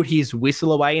put his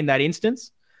whistle away in that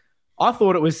instance. I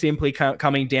thought it was simply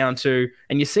coming down to,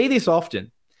 and you see this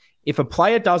often, if a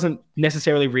player doesn't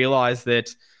necessarily realise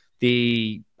that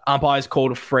the umpire's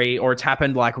called a free, or it's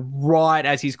happened like right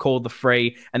as he's called the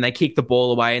free and they kick the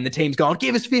ball away and the team's going,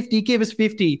 give us 50, give us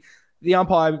 50. The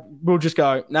umpire will just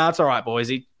go, nah, it's all right, boys.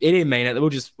 He didn't mean it. We'll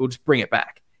just bring it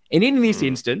back. And in this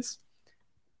instance,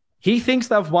 he thinks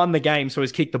they've won the game, so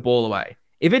he's kicked the ball away.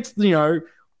 If it's,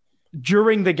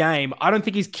 during the game, I don't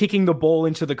think he's kicking the ball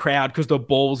into the crowd because the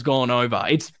ball's gone over.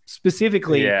 It's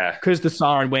specifically because the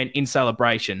siren went in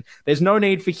celebration. There's no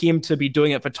need for him to be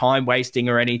doing it for time wasting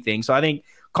or anything. So I think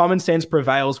common sense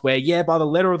prevails where, by the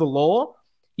letter of the law,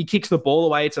 he kicks the ball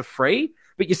away, it's a free.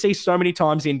 But you see so many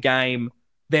times in game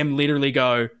them literally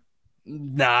go,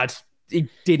 nah, he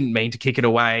didn't mean to kick it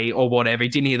away or whatever. He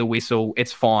didn't hear the whistle.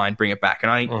 It's fine. Bring it back.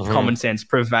 And I think common sense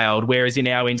prevailed. Whereas in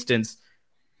our instance,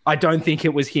 I don't think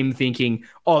it was him thinking,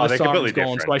 the siren's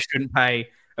gone, so I shouldn't pay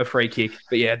a free kick.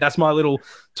 But yeah, that's my little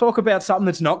talk about something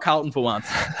that's not Carlton for once.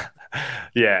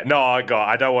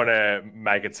 I don't want to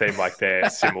make it seem like they're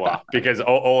similar because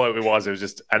all it was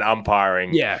just an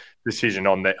umpiring decision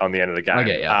on the end of the game.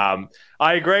 Okay, yeah.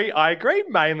 I agree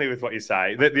mainly with what you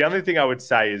say. The only thing I would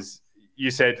say is you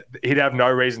said he'd have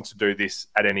no reason to do this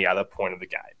at any other point of the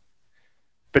game.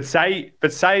 But say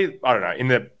I don't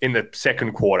know, in the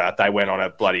second quarter they went on a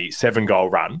bloody 7-goal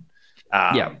run,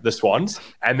 the Swans,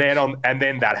 and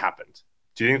then that happened.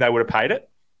 Do you think they would have paid it?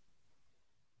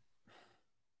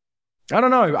 I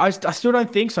don't know. I still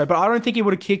don't think so, but I don't think he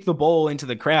would have kicked the ball into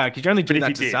the crowd because you only do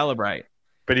that to celebrate.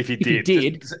 But if he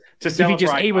did, to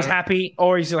celebrate, he was happy,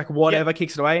 or he's like whatever,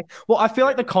 kicks it away. Well, I feel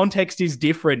like the context is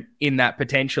different in that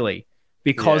potentially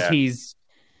because he's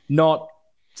not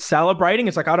celebrating.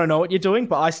 It's like, I don't know what you're doing,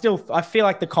 but I feel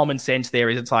like the common sense there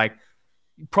is it's like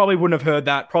probably wouldn't have heard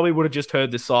that, probably would have just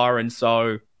heard the siren,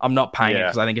 so I'm not paying it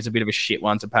because I think it's a bit of a shit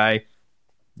one to pay.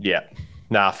 Yeah.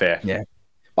 Nah, fair. Yeah.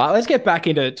 But let's get back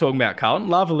into talking about Carlton.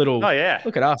 Love a little...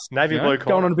 look at us. Navy blue corner.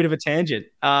 Going on a bit of a tangent.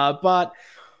 But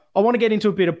I want to get into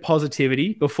a bit of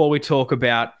positivity before we talk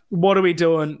about what are we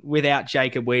doing without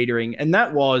Jacob Wiedering. And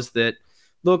that was that,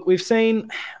 look, we've seen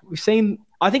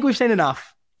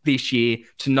enough this year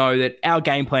to know that our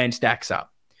game plan stacks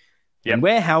up. Yep. And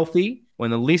we're healthy.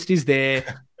 When the list is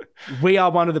there, we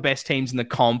are one of the best teams in the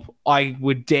comp. I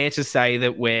would dare to say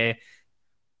that we're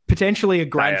potentially a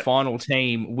grand final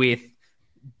team with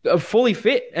fully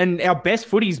fit, and our best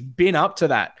footy's been up to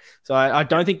that. So I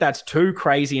don't think that's too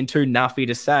crazy and too nuffy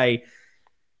to say.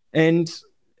 And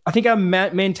I think our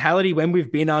mentality when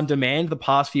we've been on demand the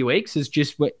past few weeks is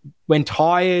just when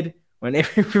tired, when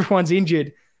everyone's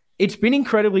injured, it's been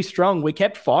incredibly strong. We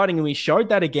kept fighting, and we showed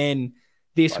that again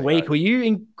this week. Were you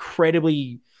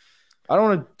incredibly... I don't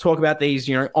want to talk about these,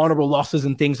 honourable losses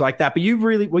and things like that, but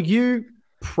were you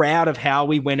proud of how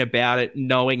we went about it,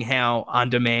 knowing how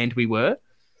undermanned we were?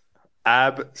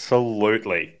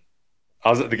 Absolutely. I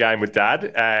was at the game with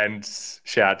Dad, and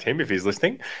shout out to him if he's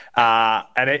listening. I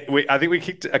think we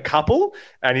kicked a couple,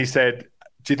 and he said,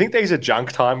 "Do you think these are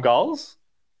junk time goals?"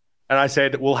 And I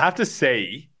said, "We'll have to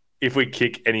see if we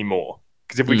kick any more,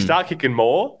 because if we start kicking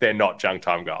more, they're not junk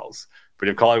time goals. But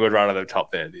if Collingwood run over the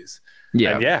top, then it is."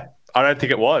 Yeah, and I don't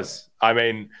think it was. I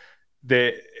mean,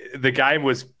 the game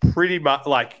was pretty much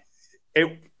like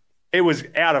it. It was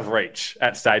out of reach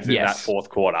at stages in that fourth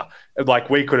quarter. Like,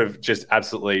 we could have just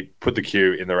absolutely put the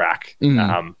cue in the rack,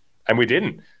 and we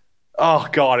didn't. Oh,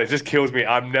 God, it just kills me.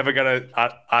 I'm never going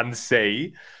to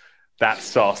unsee that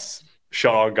Sauce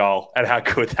shot on goal and how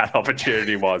good that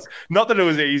opportunity was. Not that it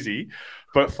was easy,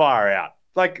 but far out.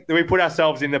 Like, we put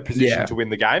ourselves in the position to win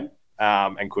the game,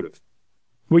 and could have.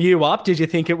 Were you up? Did you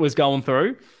think it was going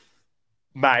through?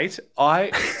 Mate,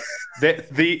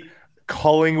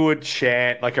 Collingwood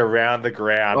chant like around the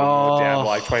ground when we were down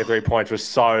like 23 points was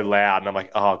so loud. And I'm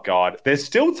like, oh God, there's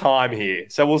still time here.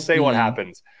 So we'll see what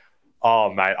happens.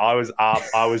 Oh, mate, I was up.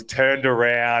 I was turned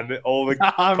around. All the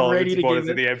Collingwood supporters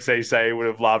in the MCC would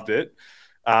have loved it.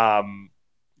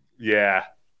 Yeah.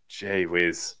 Gee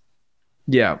whiz.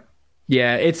 Yeah.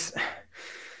 Yeah, it's...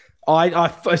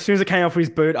 I as soon as it came off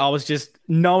his boot, I was just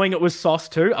knowing it was Sauce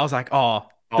too. I was like,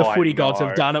 the footy gods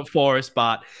have done it for us,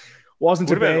 but wasn't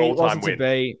to be. Wasn't to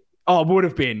be. Oh, it would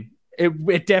have been.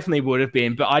 It definitely would have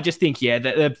been. But I just think,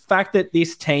 the fact that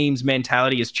this team's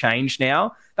mentality has changed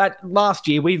now. That last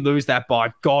year we lose that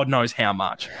by God knows how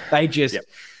much. They just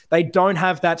they don't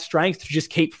have that strength to just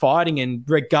keep fighting, and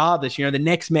regardless, the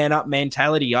next man up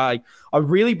mentality. I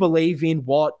really believe in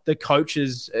what the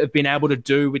coaches have been able to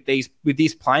do with this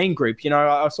playing group.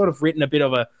 I've sort of written maybe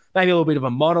a little bit of a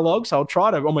monologue, so I'll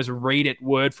try to almost read it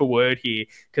word for word here,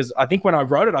 because I think when I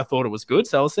wrote it, I thought it was good.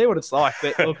 So I'll see what it's like.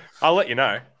 But look, I'll let you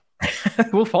know.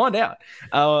 We'll find out.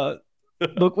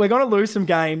 Look, we're going to lose some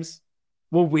games.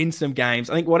 We'll win some games.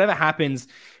 I think whatever happens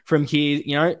from here,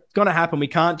 it's going to happen. We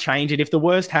can't change it. If the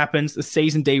worst happens, the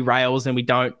season derails and we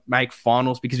don't make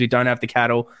finals because we don't have the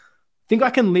cattle, I think I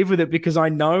can live with it, because I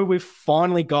know we've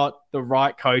finally got the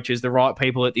right coaches, the right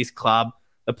people at this club.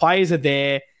 The players are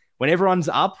there. When everyone's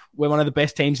up, we're one of the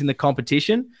best teams in the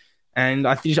competition. And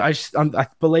I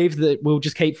believe that we'll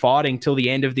just keep fighting till the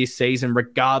end of this season,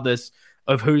 regardless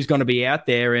of who's going to be out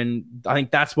there. And I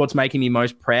think that's what's making me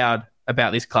most proud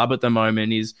about this club at the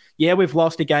moment is, we've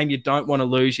lost a game you don't want to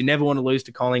lose. You never want to lose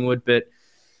to Collingwood, but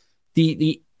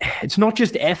it's not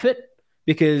just effort,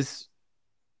 because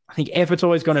I think effort's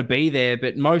always going to be there,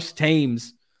 but most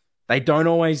teams, they don't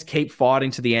always keep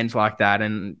fighting to the end like that.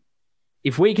 And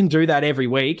if we can do that every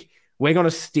week, we're going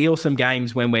to steal some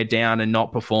games when we're down and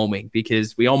not performing,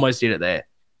 because we almost did it there.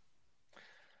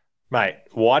 Mate,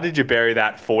 why did you bury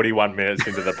that 41 minutes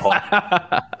into the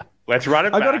pod? Let's run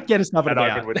it back. I've got to get us up and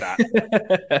open with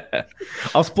that.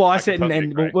 I'll splice it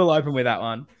and we'll open with that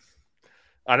one.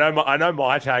 I know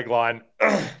my tagline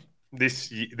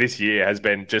this year has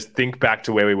been just think back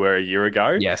to where we were a year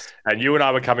ago. Yes. And you and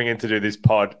I were coming in to do this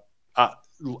pod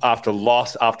after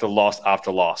loss after loss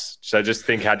after loss. So just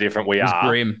think how different we are.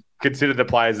 Grim. Consider the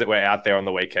players that were out there on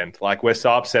the weekend. Like, we're so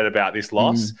upset about this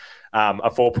loss, a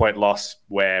 4-point loss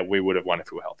where we would have won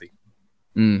if we were healthy.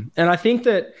 And I think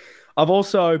that I've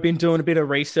also been doing a bit of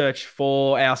research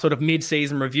for our sort of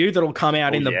mid-season review that'll come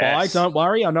out in the bye. Don't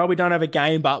worry. I know we don't have a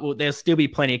game, but there'll still be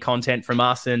plenty of content from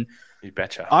us. And you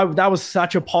betcha. That was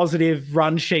such a positive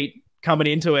run sheet coming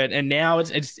into it. And now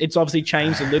it's obviously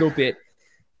changed a little bit.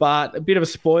 But a bit of a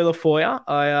spoiler for you.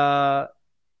 I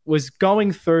was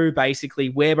going through basically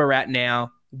where we're at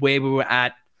now, where we were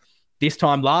at this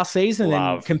time last season,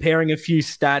 and comparing a few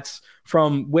stats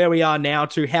from where we are now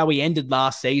to how we ended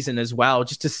last season as well,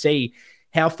 just to see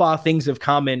how far things have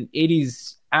come. And it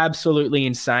is absolutely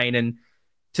insane. And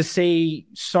to see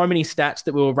so many stats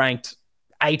that we were ranked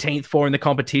 18th for in the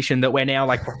competition, that we're now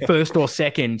like first or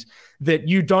second, that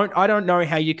I don't know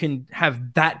how you can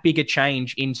have that big a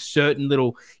change in certain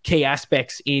little key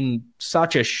aspects in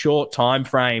such a short time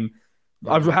frame.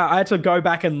 I had to go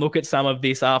back and look at some of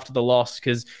this after the loss,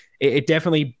 because it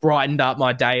definitely brightened up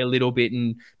my day a little bit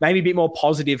and made me a bit more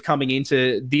positive coming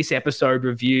into this episode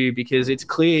review, because it's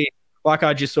clear, like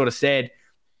I just sort of said,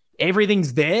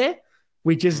 everything's there.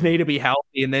 We just need to be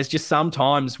healthy. And there's just some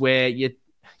times where you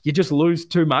just lose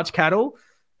too much cattle.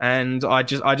 And I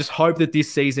just hope that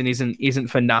this season isn't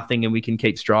for nothing and we can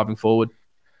keep striving forward.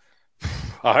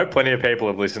 I hope plenty of people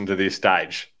have listened to this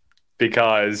stage,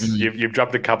 because you've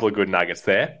dropped a couple of good nuggets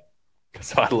there.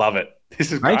 So I love it.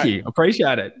 This is great. Thank you.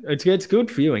 Appreciate it. It's good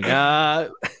viewing.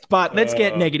 But let's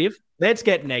get negative.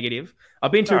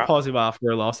 I've been too positive after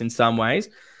a loss in some ways.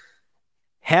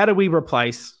 How do we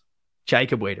replace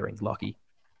Jacob Wiedering, Lockie?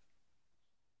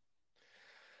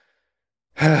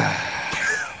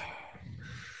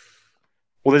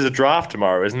 Well, there's a draft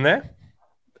tomorrow, isn't there?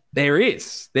 There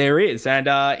is. And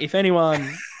if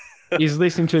anyone is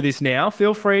listening to this now,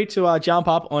 feel free to jump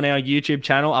up on our YouTube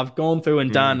channel. I've gone through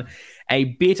and done a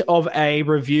bit of a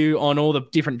review on all the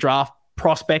different draft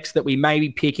prospects that we may be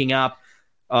picking up.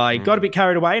 I got a bit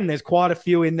carried away, and there's quite a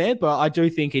few in there, but I do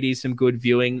think it is some good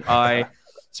viewing. I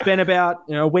spent about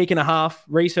a week and a half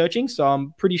researching, so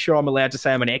I'm pretty sure I'm allowed to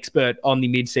say I'm an expert on the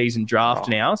mid-season draft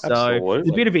now. So there's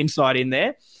a bit of insight in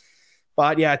there.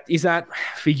 But yeah, is that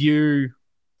for you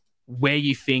where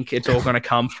you think it's all going to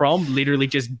come from? Literally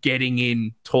just getting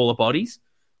in taller bodies?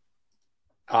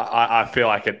 I feel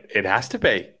like it has to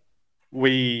be.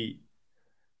 I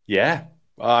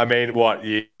mean, what,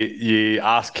 you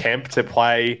ask Kemp to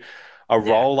play a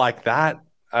role like that?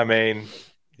 I mean,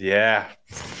 yeah.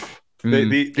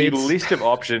 The list of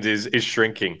options is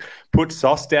shrinking. Put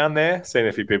Sauce down there. Seen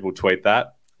a few people tweet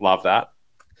that. Love that.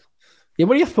 Yeah,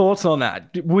 what are your thoughts on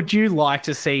that? Would you like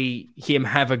to see him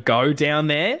have a go down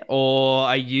there?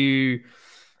 Or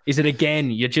is it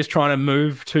again, you're just trying to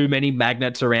move too many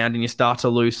magnets around and you start to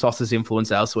lose Sauce's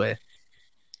influence elsewhere?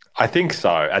 I think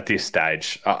so at this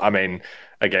stage. I mean,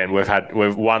 again,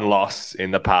 we've one loss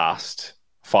in the past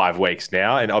 5 weeks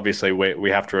now, and obviously we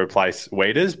have to replace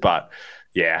Weeders, but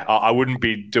yeah, I wouldn't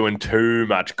be doing too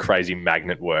much crazy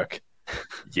magnet work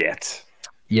yet.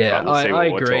 Yeah, we'll see what I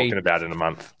we're agree. talking about in a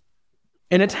month.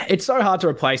 And it's so hard to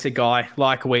replace a guy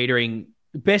like Wiedering,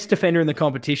 best defender in the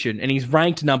competition, and he's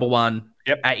ranked number one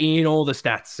in all the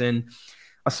stats. And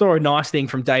I saw a nice thing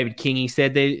from David King. He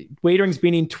said that Wiedering's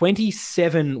been in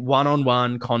 27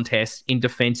 one-on-one contests in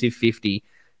defensive 50.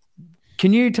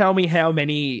 Can you tell me how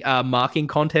many marking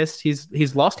contests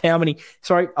he's lost? How many?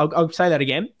 Sorry, I'll say that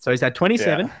again. So he's had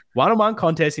 27 one-on-one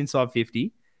contests inside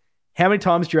 50. How many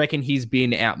times do you reckon he's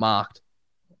been outmarked?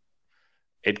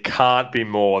 It can't be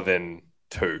more than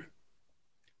 2.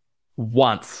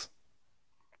 Once.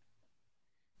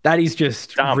 That is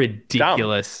just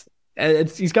ridiculous.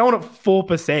 He's going at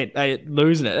 4%,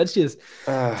 losing it. That's just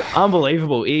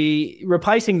unbelievable.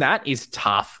 Replacing that is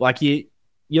tough. Like you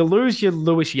lose your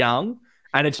Lewis Young,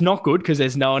 and it's not good because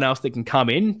there's no one else that can come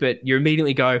in. But you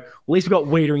immediately go, well, at least we've got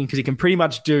Wiedering because he can pretty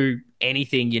much do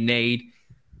anything you need.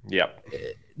 Yep.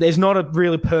 There's not a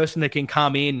really person that can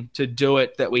come in to do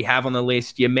it that we have on the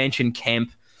list. You mentioned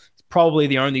Kemp. It's probably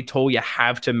the only tool you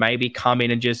have to maybe come in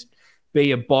and just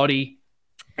be a body.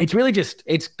 It's really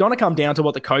it's going to come down to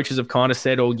what the coaches have kind of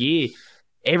said all year.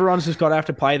 Everyone's just got to have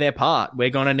to play their part. We're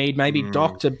going to need maybe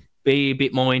Doc to be a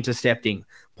bit more intercepting,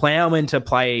 Plowman to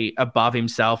play above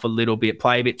himself a little bit,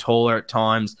 play a bit taller at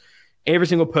times. Every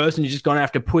single person is just going to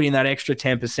have to put in that extra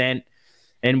 10%.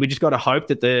 And we just got to hope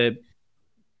that the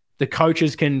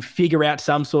coaches can figure out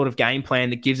some sort of game plan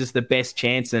that gives us the best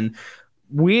chance. And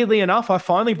weirdly enough, I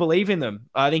finally believe in them.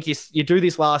 I think you do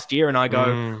this last year and I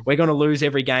go, we're going to lose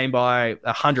every game by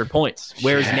 100 points.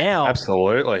 Whereas now,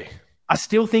 absolutely, I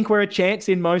still think we're a chance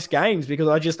in most games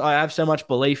because I have so much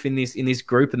belief in this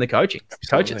group and the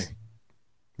coaches.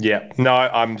 Yeah, no,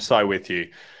 I'm so with you.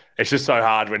 It's just so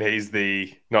hard when he's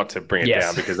not to bring it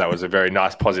down because that was a very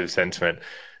nice positive sentiment.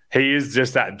 He is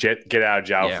just that get out of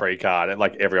jail free card at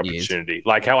like every opportunity.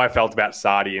 Like how I felt about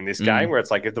Sardi in this game, where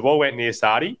it's like if the ball went near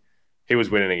Sardi, he was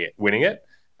winning it,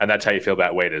 and that's how you feel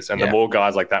about Weeders. And the more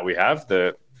guys like that we have,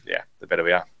 the better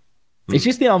we are. It's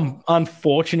just the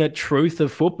unfortunate truth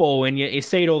of football, and you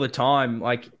see it all the time.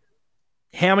 Like,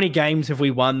 how many games have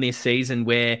we won this season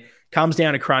where it comes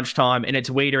down to crunch time and it's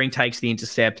Wiedering takes the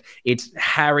intercept, it's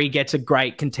Harry gets a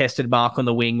great contested mark on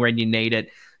the wing when you need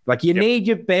it. Like, you need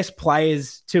your best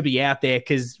players to be out there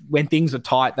because when things are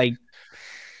tight,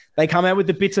 they come out with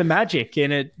the bits of magic.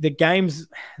 And the games,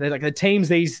 the teams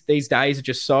these days are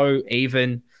just so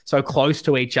even, so close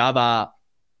to each other.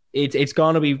 It's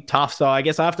going to be tough. So I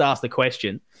guess I have to ask the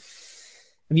question.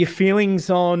 Have your feelings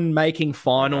on making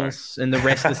finals and the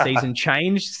rest of the season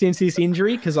changed since this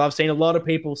injury? Because I've seen a lot of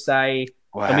people say it's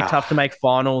going to be tough to make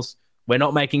finals. We're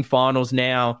not making finals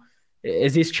now.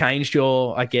 Has this changed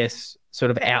your, I guess,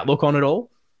 sort of outlook on it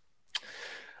all?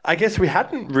 I guess we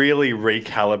hadn't really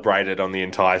recalibrated on the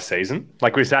entire season.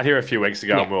 Like we sat here a few weeks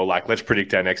ago and we were like, let's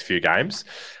predict our next few games.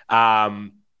 I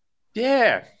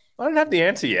don't have the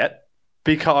answer yet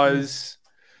because,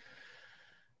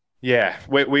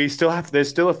 we still have, there's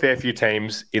still a fair few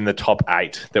teams in the top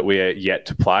 8 that we are yet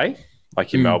to play,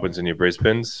 like your Melbournes and your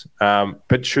Brisbanes.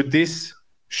 But should this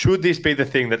be the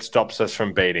thing that stops us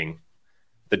from beating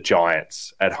the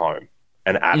Giants at home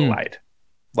and Adelaide?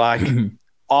 Like,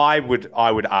 I would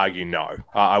argue no.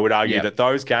 I would argue that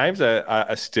those games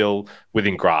are still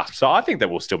within grasp. So I think that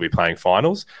we'll still be playing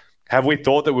finals. Have we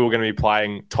thought that we were going to be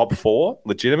playing top 4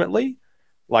 legitimately?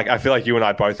 Like, I feel like you and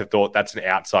I both have thought that's an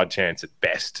outside chance at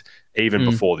best, even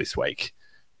before this week.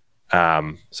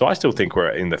 So I still think we're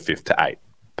in the 5th to 8,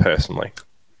 personally.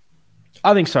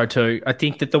 I think so too. I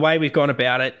think that the way we've gone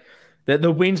about it,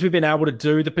 the wins we've been able to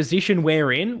do, the position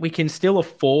we're in, we can still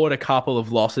afford a couple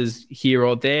of losses here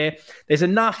or there. There's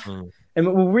enough,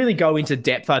 and we'll really go into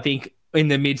depth, I think, in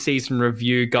the mid-season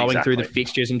review, going through the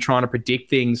fixtures and trying to predict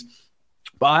things.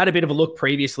 But I had a bit of a look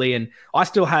previously, and I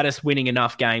still had us winning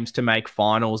enough games to make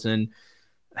finals. And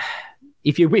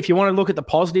if you want to look at the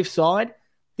positive side,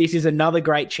 this is another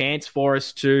great chance for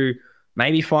us to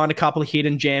maybe find a couple of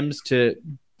hidden gems to,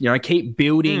 keep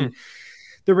building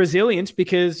the resilience,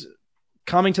 because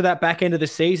coming to that back end of the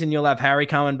season, you'll have Harry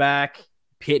coming back,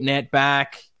 Pitnet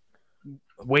back.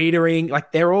 Wiedering,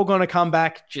 like they're all going to come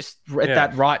back just at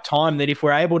that right time. That if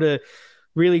we're able to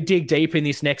really dig deep in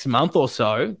this next month or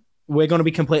so, we're going to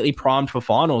be completely primed for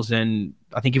finals. And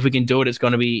I think if we can do it, it's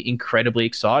going to be incredibly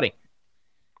exciting.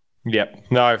 Yep.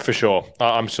 No, for sure.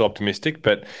 I'm still optimistic,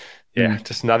 but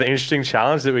just another interesting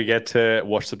challenge that we get to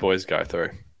watch the boys go through.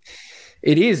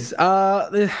 It is.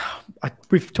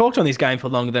 We've talked on this game for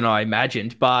longer than I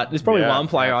imagined, but there's probably one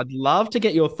player I'd love to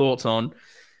get your thoughts on.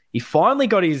 He finally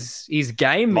got his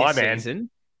game this season,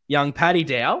 young Paddy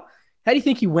Dow. How do you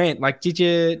think he went? Like, did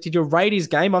you rate his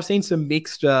game? I've seen some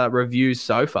mixed reviews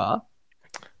so far.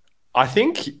 I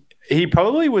think he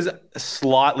probably was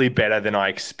slightly better than I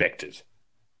expected,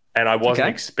 and I wasn't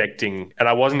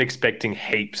expecting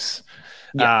heaps.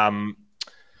 Yep.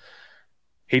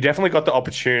 He definitely got the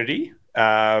opportunity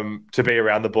to be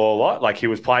around the ball a lot. Like, he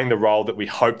was playing the role that we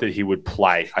hoped that he would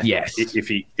play. I think, if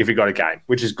he got a game,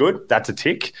 which is good. That's a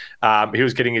tick. He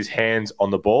was getting his hands on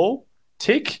the ball.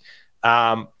 Tick.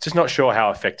 Just not sure how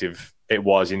effective it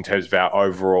was in terms of our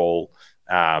overall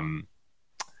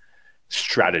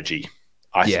strategy,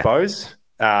 I suppose.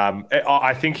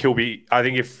 I think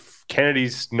if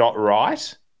Kennedy's not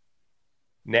right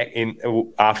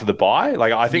after the bye,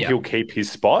 like, I think he'll keep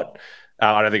his spot.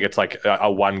 I don't think it's like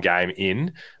a one game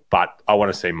in, but I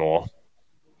want to see more.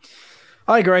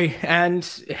 I agree. And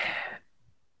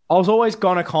I was always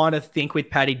going to kind of think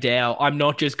with Paddy Dow, I'm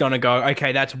not just going to go,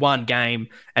 okay, that's one game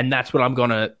and that's what I'm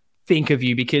going to think of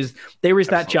you, because there is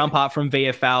that jump up from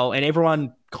VFL and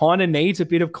everyone kind of needs a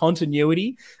bit of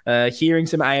continuity. Hearing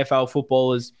some AFL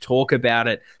footballers talk about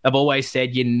it, they've always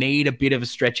said you need a bit of a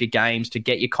stretch of games to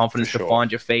get your confidence to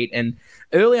find your feet. And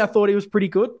early I thought he was pretty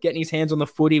good, getting his hands on the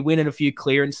footy, winning a few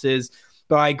clearances.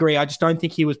 But I agree, I just don't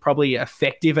think he was probably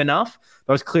effective enough.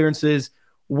 Those clearances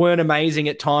weren't amazing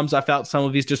at times. I felt some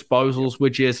of his disposals were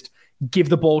just give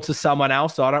the ball to someone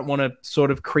else. So I don't want to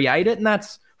sort of create it, and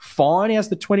that's fine. He has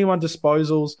the 21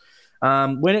 disposals.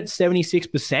 Went at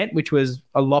 76%, which was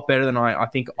a lot better than I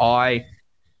think I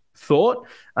thought.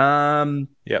 Had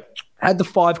the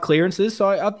 5 clearances,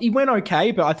 so he went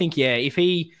okay. But I think, if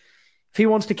he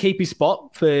wants to keep his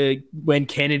spot for when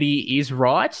Kennedy is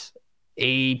right,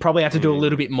 he probably had to do a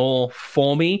little bit more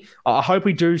for me. I hope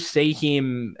we do see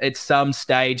him at some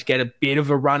stage get a bit of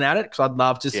a run at it, because I'd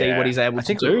love to see what he's able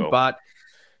to do. But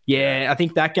I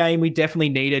think that game we definitely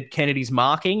needed Kennedy's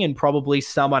marking and probably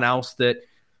someone else that,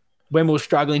 when we were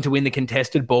struggling to win the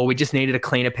contested ball, we just needed a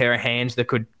cleaner pair of hands that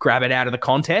could grab it out of the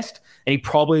contest. And he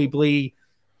probably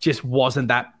just wasn't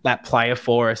that player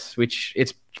for us, which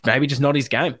it's maybe just not his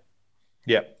game.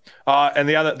 Yeah. And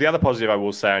the other positive I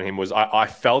will say on him was I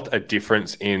felt a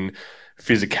difference in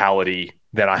physicality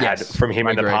that I had from him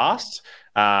in the past.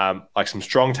 Like some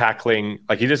strong tackling.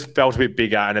 Like, he just felt a bit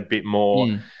bigger and a bit more,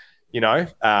 I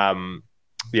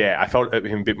felt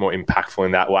him a bit more impactful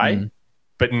in that way.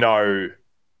 But no,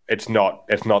 it's not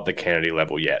the Kennedy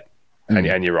level yet.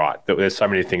 And you're right. There's so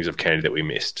many things of Kennedy that we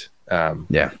missed. But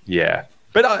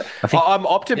I'm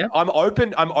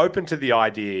open to the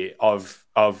idea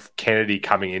of Kennedy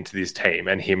coming into this team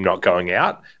and him not going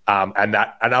out, and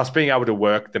us being able to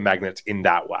work the magnets in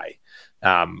that way.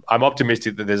 I'm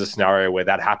optimistic that there's a scenario where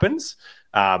that happens,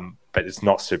 but it's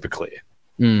not super clear.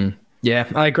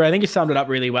 Yeah, I agree. I think you summed it up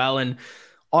really well. And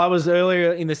I was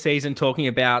earlier in the season talking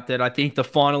about that I think the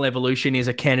final evolution is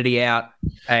a Kennedy out,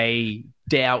 a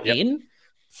Dow in,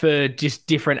 for just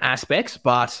different aspects.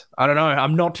 But I don't know.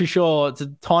 I'm not too sure. It's a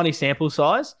tiny sample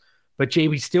size. But,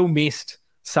 we still missed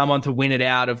someone to win it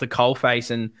out of the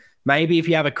coalface. And maybe if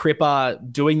you have a Cripper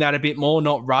doing that a bit more,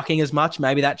 not rucking as much,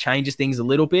 maybe that changes things a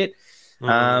little bit.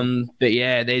 But,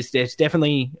 there's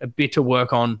definitely a bit to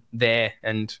work on there.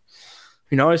 And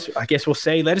who knows? I guess we'll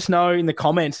see. Let us know in the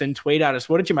comments and tweet at us.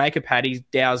 What did you make of Paddy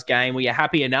Dow's game? Were you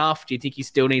happy enough? Do you think he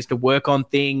still needs to work on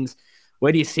things?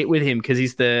 Where do you sit with him? Because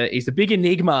he's the big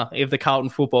enigma of the Carlton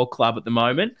Football Club at the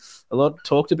moment. A lot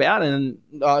talked about, and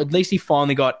at least he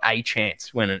finally got a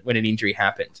chance when an injury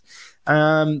happened.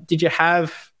 Did you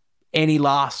have any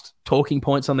last talking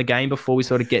points on the game before we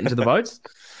sort of get into the votes?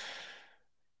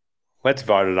 Let's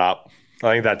vote it up.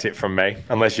 I think that's it from me,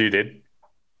 unless you did.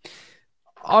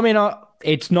 I mean,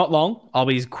 it's not long. I'll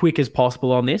be as quick as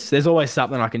possible on this. There's always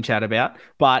something I can chat about.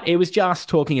 But it was just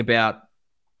talking about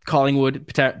Collingwood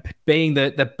being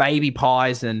the baby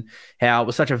pies and how it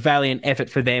was such a valiant effort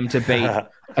for them to beat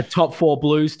a top 4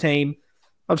 Blues team.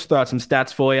 I'll just throw out some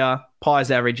stats for you. Pies'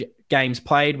 average games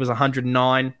played was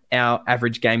 109. Our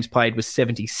average games played was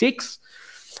 76.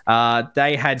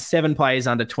 They had 7 players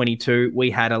under 22. We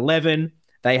had 11.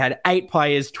 They had 8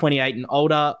 players 28 and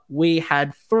older. We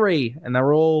had 3, and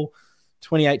they're all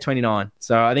 28-29.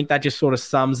 So I think that just sort of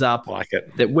sums up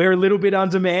that we're a little bit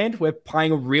undermanned. We're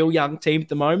playing a real young team at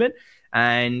the moment.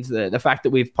 And the fact that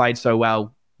we've played so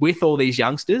well with all these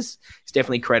youngsters is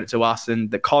definitely credit to us.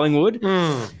 And the Collingwood,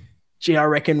 gee, I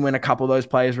reckon when a couple of those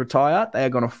players retire, they are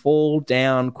going to fall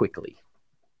down quickly.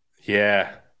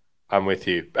 Yeah, I'm with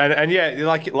you. And yeah,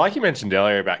 like you mentioned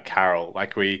earlier about Carroll,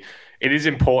 it is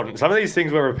important. Some of these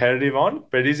things we're repetitive on,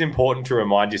 but it is important to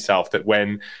remind yourself that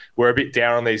when we're a bit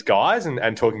down on these guys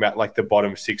and talking about like the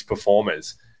bottom 6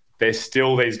 performers, there's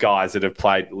still these guys that have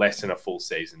played less than a full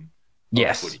season.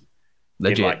 Yes. Footy,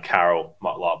 legit. in like Carroll,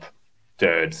 Motlop,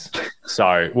 Dirds.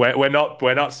 So we're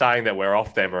not saying that we're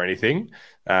off them or anything.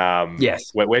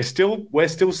 Yes. We're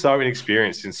still so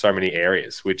inexperienced in so many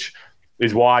areas, which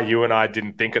is why you and I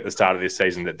didn't think at the start of this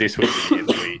season that this was the year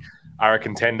that we are a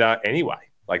contender anyway.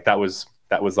 Like that was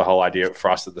the whole idea for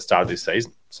us at the start of this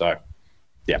season. So,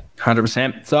 yeah,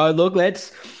 100%. So look,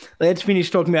 let's finish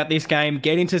talking about this game.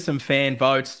 Get into some fan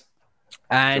votes,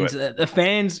 and the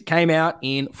fans came out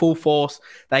in full force.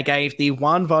 They gave the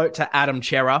 1 vote to Adam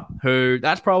Chera, who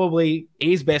that's probably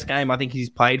his best game I think he's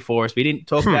played for us. We didn't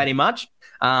talk about him much,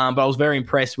 but I was very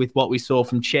impressed with what we saw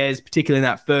from Ches, particularly in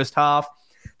that first half.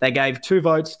 They gave 2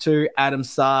 votes to Adam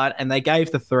Sard, and they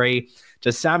gave the 3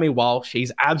 to Sammy Walsh.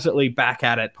 He's absolutely back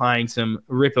at it, playing some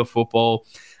ripper football.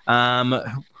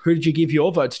 Who did you give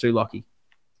your votes to, Lockie?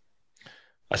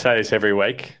 I say this every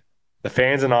week. The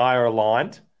fans and I are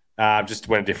aligned. Just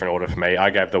went a different order for me.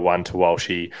 I gave the 1 to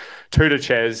Walshy, 2 to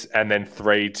Ches, and then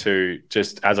 3 to,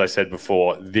 just as I said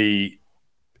before, the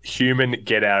human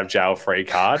get out of jail free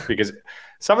card, because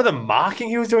some of the marking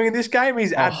he was doing in this game,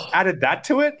 he's added that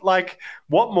to it. Like,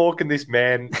 what more can this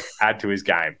man add to his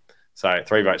game? So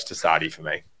 3 votes to Sardi for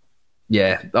me.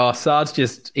 Yeah. Sard's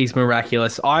he's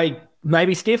miraculous.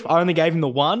 Maybe stiff. I only gave him the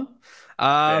 1.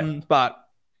 But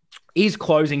his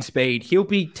closing speed, he'll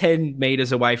be 10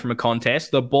 meters away from a contest.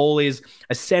 The ball is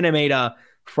a centimeter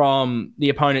from the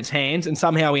opponent's hands, and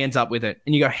somehow he ends up with it.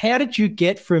 And you go, how did you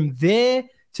get from there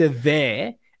to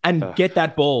there and get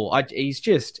that ball?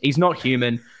 He's not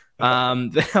human.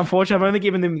 Unfortunately, I've only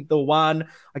given him the 1.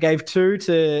 I gave 2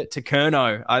 to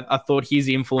Curnow. I thought his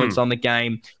influence on the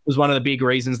game was one of the big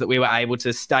reasons that we were able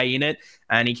to stay in it,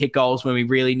 and he kicked goals when we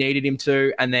really needed him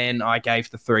to. And then I gave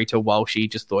the 3 to Walshy.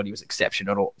 Just thought he was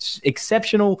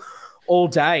exceptional all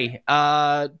day.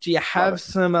 Do you have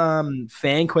some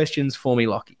fan questions for me,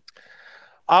 Lockie?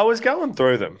 I was going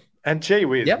through them, and gee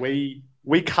whiz,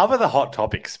 we cover the hot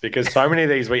topics because so many of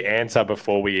these we answer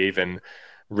before we even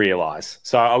realize.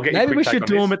 So I'll get you Maybe we should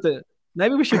do them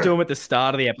at the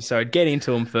start of the episode. Get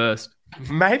into them first.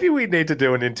 Maybe we need to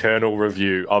do an internal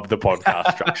review of the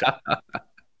podcast structure.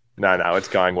 No, it's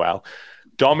going well.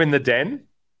 Dom in the den.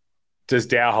 Does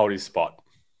Dow hold his spot?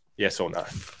 Yes or no?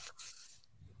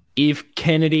 If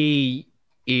Kennedy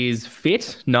is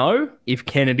fit, no. If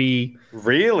Kennedy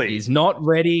is not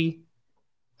ready,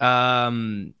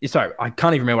 sorry, I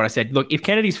can't even remember what I said. Look, if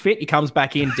Kennedy's fit, he comes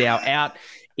back in. Dow out.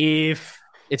 If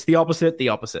it's the opposite.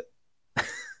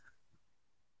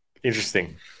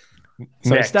 Interesting.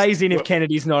 So it stays in if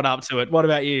Kennedy's not up to it. What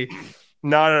about you?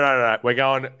 No. We're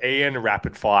going Ian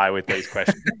rapid fire with these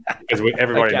questions because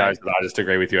everybody knows that I just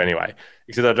agree with you anyway.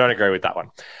 Except I don't agree with that one.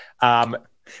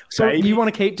 So you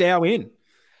want to keep Dow in?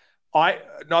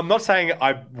 I'm not saying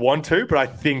I want to, but I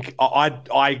think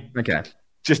I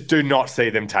just do not see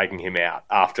them taking him out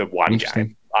after one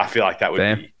game. I feel like that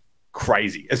would be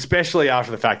crazy, especially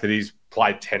after the fact that he's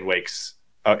played 10 weeks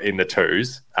in the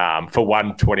twos for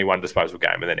 121 disposal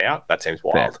game and then out. That seems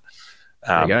wild.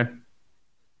 There you go.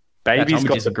 Baby's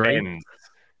got the bends.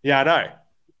 Yeah, I know.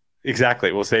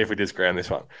 Exactly. We'll see if we disagree on this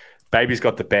one. Baby's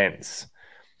got the bends.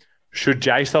 Should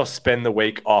JSOS spend the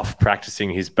week off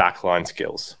practicing his backline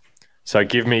skills? So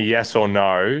give me yes or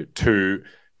no to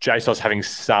JSOS having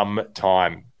some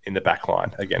time in the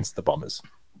backline against the Bombers.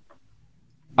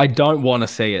 I don't want to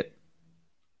see it.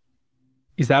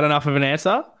 Is that enough of an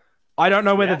answer? I don't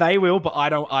know whether they will, but I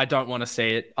don't want to see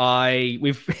it.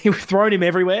 We've thrown him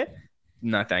everywhere.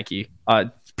 No, thank you.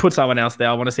 Put someone else there.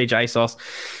 I want to see JSOS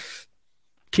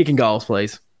kicking goals,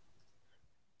 please.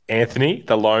 Anthony,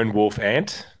 the lone wolf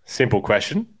ant. Simple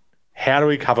question. How do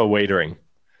we cover Wiedering?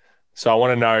 So I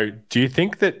want to know, do you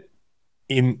think that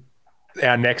in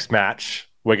our next match,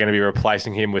 we're going to be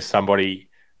replacing him with somebody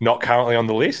not currently on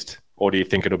the list? Or do you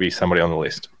think it'll be somebody on the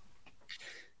list?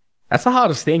 That's the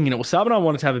hardest thing. It was something I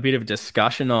wanted to have a bit of a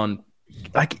discussion on.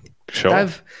 Sure.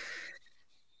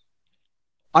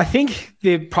 I think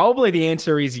probably the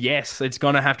answer is yes. It's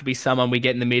going to have to be someone we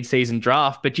get in the mid-season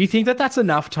draft. But do you think that that's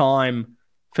enough time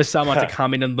for someone to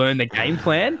come in and learn the game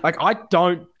plan? I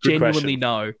don't genuinely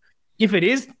know. If it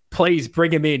is, please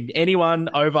bring him in. Anyone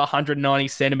over 190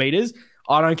 centimeters,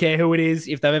 I don't care who it is.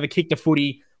 If they've ever kicked a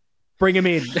footy, bring him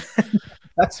in.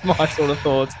 That's my sort of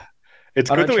thoughts. It's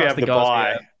good that we have the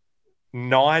bye.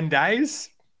 9 days?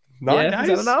 9 days?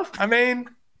 Is that enough? I mean,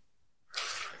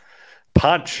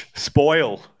 punch,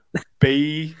 spoil,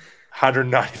 be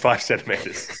 195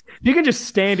 centimeters. You can just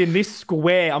stand in this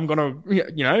square. I'm going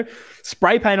to,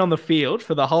 spray paint on the field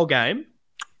for the whole game.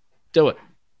 Do it.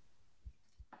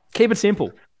 Keep it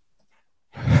simple.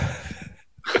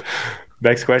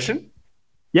 Next question.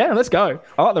 Yeah, let's go.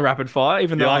 I like the rapid fire,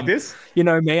 even though like this. You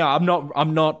know me, I'm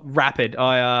not rapid.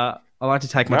 I like to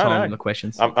take my time on the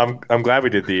questions. I'm glad we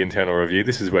did the internal review.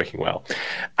 This is working well.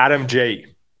 Adam G.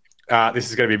 This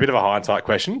is going to be a bit of a hindsight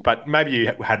question, but maybe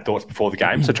you had thoughts before the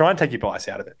game, so try and take your bias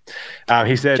out of it.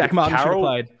 He said, Jack Martin should have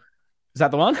played. Is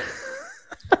that the one?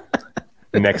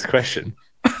 Next question.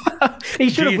 He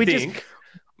should have.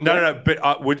 No.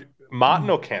 But would Martin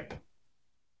or Kemp?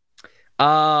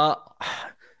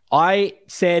 I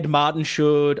said Martin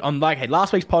should,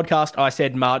 last week's podcast, I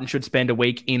said Martin should spend a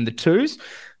week in the twos.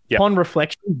 Yep. Upon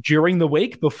reflection, during the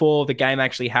week before the game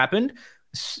actually happened,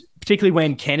 particularly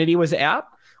when Kennedy was out,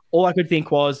 all I could think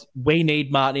was we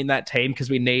need Martin in that team because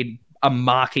we need a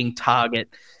marking target.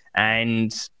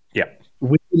 And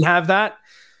we didn't have that.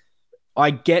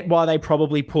 I get why they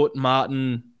probably put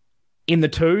Martin in the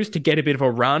twos to get a bit of a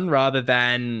run rather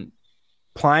than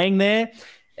playing there.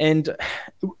 And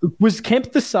was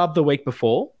Kemp the sub the week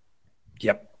before?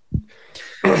 Yep.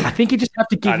 I think you just have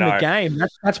to give him a game.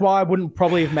 That's why I wouldn't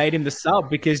probably have made him the sub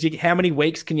because how many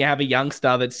weeks can you have a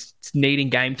youngster that's needing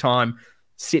game time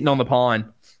sitting on the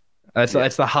pine? That's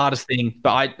the hardest thing. But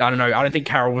I don't know. I don't think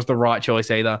Carroll was the right choice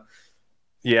either.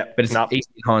 Yeah. But it's easy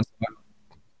in hindsight.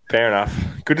 Fair enough.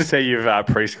 Good to see you've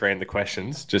pre-screened the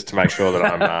questions just to make sure that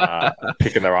I'm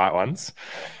picking the right ones.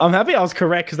 I'm happy I was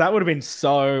correct because that would have been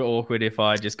so awkward if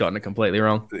I had just gotten it completely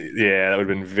wrong. Yeah, that would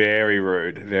have been very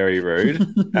rude. Very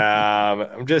rude.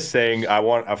 I'm just saying I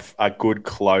want a good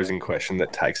closing question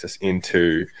that takes us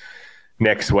into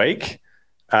next week.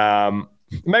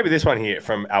 Maybe this one here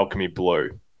from Alchemy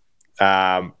Blue.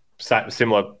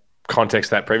 Similar context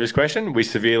to that previous question, we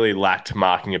severely lacked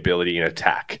marking ability in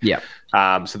attack. Yeah.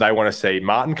 So they want to see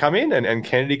Martin come in and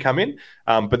Kennedy come in,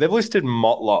 but they've listed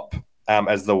Motlop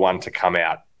as the one to come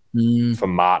out for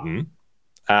Martin.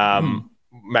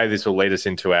 Maybe this will lead us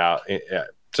into our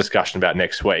discussion about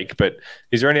next week, but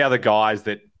is there any other guys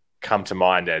that come to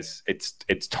mind as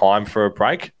it's time for a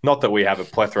break? Not that we have a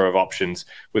plethora of options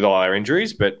with all our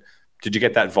injuries, but did you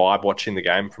get that vibe watching the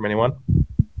game from anyone?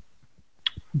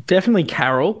 Definitely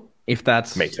Carroll. If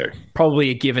that's me too,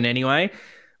 probably a given anyway.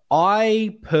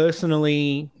 I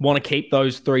personally want to keep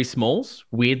those three smalls,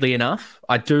 weirdly enough.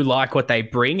 I do like what they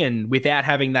bring, and without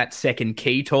having that second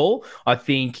key tall, I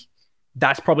think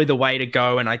that's probably the way to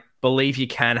go, and I believe you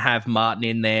can have Martin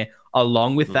in there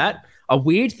along with that. A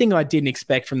weird thing I didn't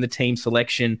expect from the team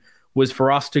selection was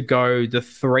for us to go the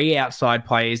three outside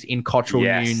players in Cottrell,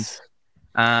 Nunes.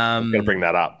 I'm going to bring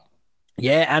that up.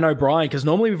 Yeah, and O'Brien, because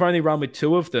normally we've only run with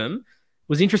two of them. It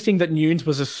was interesting that Nunes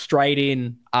was a straight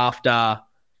in after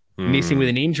missing with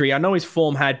an injury. I know his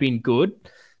form had been good,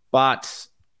 but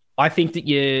I think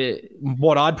that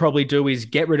what I'd probably do is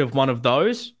get rid of one of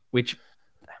those, which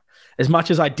as much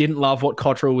as I didn't love what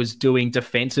Cottrell was doing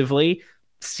defensively,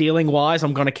 ceiling-wise,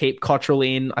 I'm going to keep Cottrell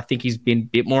in. I think he's been a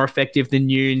bit more effective than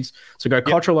Nunes. So go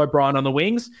Cottrell, O'Brien on the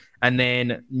wings, and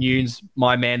then Nunes,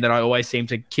 my man that I always seem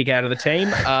to kick out of the team.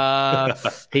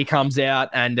 He comes out,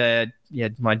 and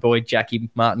my boy Jackie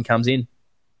Martin comes in.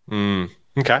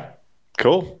 Okay,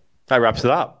 cool. That wraps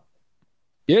it up.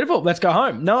 Beautiful. Let's go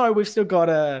home. No, we've still got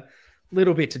a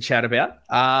little bit to chat about.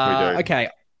 We do. Okay.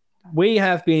 We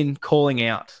have been calling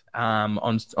out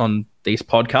on this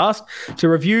podcast to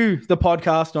review the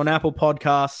podcast on Apple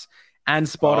Podcasts and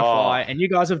Spotify, and you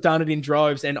guys have done it in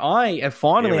droves. And I have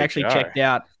finally actually checked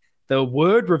out the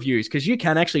word reviews because you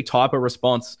can actually type a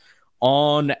response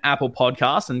on Apple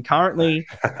Podcasts. And currently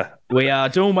we are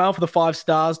doing well for the 5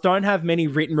 stars, don't have many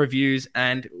written reviews,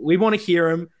 and we want to hear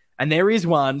them. And there is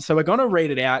one. So we're going to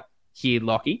read it out here,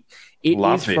 Lockie. It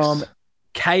is from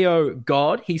KO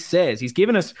God. He says he's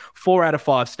given us 4 out of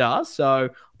 5 stars. So I'll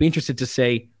be interested to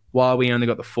see why we only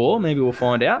got the 4. Maybe we'll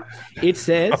find out. It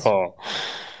says,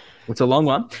 it's a long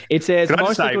one. It says,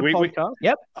 mostly good podcast.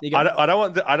 Yep. I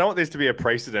don't want this to be a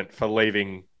precedent for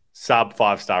leaving sub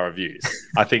 5-star reviews.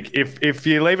 I think if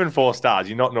you're leaving 4 stars,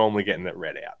 you're not normally getting it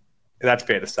read out. That's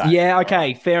fair to say. Yeah.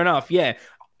 Okay. Fair enough. Yeah.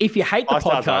 If you hate the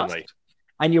podcast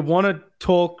and you want to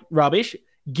talk rubbish,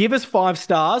 give us 5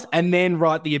 stars and then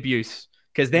write the abuse.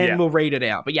 because then we'll read it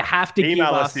out. But you have to email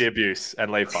give us the abuse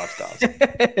and leave 5 stars.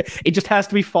 It just has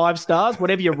to be 5 stars.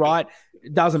 Whatever you write,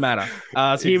 it doesn't matter.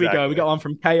 So here we go. We got one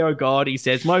from KO God. He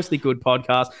says, mostly good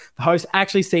podcast. The hosts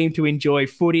actually seem to enjoy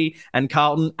footy and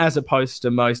Carlton as opposed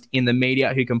to most in the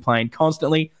media who complain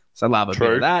constantly. So love a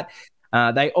bit of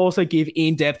that. They also give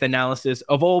in-depth analysis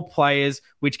of all players,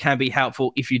 which can be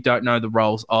helpful if you don't know the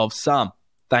roles of some.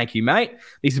 Thank you, mate.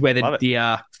 This is where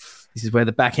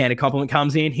the backhanded compliment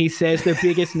comes in. He says the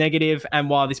biggest negative and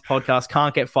why this podcast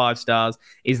can't get 5 stars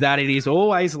is that it is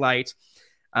always late.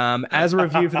 As a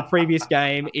review for the previous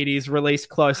game, it is released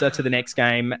closer to the next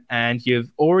game, and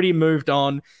you've already moved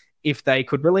on. If they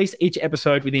could release each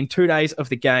episode within 2 days of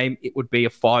the game, it would be a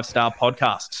 5-star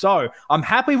podcast. So I'm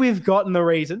happy we've gotten the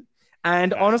reason.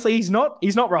 And honestly, he's not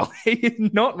wrong.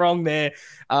 He's not wrong there.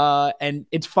 And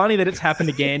it's funny that it's happened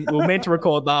again. We were meant to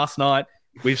record last night.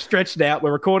 We've stretched it out.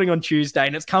 We're recording on Tuesday,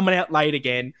 and it's coming out late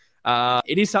again.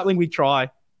 It is something we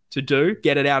try to do,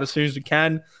 get it out as soon as we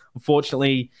can.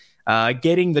 Unfortunately,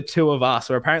 getting the two of us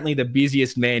are apparently the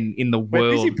busiest men in the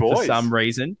world for some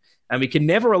reason. And we can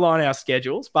never align our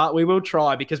schedules, but we will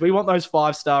try because we want those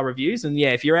 5-star reviews. And yeah,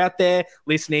 if you're out there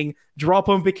listening, drop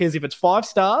them, because if it's 5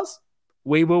 stars,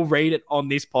 we will read it on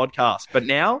this podcast. But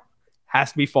now,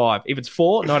 has to be 5. If it's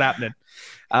 4, not happening.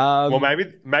 Well,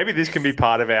 maybe this can be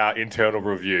part of our internal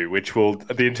review,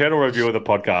 the internal review of the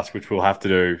podcast, which we'll have to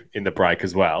do in the break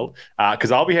as well,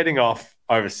 because I'll be heading off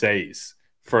overseas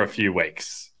for a few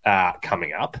weeks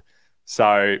coming up.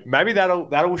 So maybe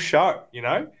that'll show,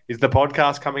 is the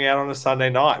podcast coming out on a Sunday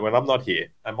night when I'm not here?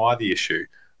 Am I the issue?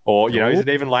 Or, is it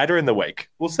even later in the week?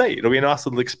 We'll see. It'll be a nice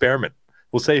little experiment.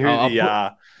 We'll see who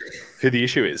the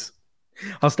issue is.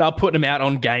 I'll start putting them out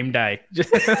on game day.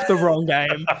 Just the wrong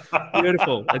game.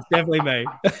 Beautiful. It's definitely me.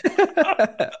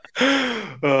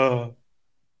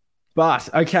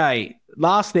 But, okay,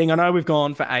 last thing. I know we've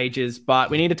gone for ages, but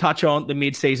we need to touch on the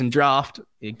mid-season draft.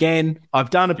 Again, I've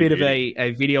done a bit of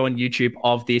a video on YouTube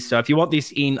of this. So if you want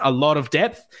this in a lot of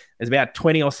depth, there's about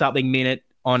 20 or something minute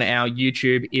on our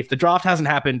YouTube. If the draft hasn't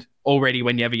happened already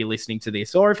whenever you're listening to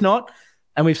this, or if not,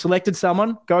 and we've selected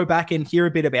someone, go back and hear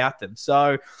a bit about them.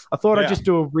 So I thought I'd just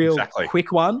do a real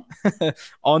quick one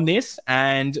on this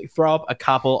and throw up a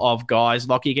couple of guys.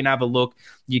 Lockie, you can have a look.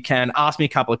 You can ask me a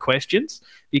couple of questions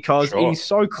because it is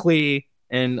so clear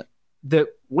and that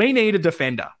we need a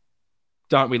defender,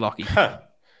 don't we, Lockie?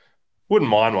 Wouldn't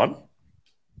mind one.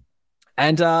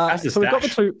 And so we've got the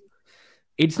 2.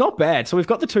 It's not bad. So we've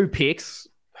got the 2 picks.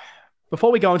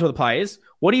 Before we go into the players,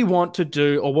 what do you want to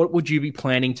do, or what would you be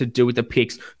planning to do with the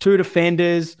picks? 2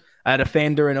 defenders, a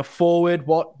defender and a forward.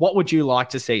 What would you like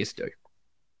to see us do?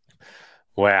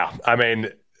 Wow. I mean,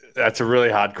 that's a really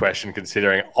hard question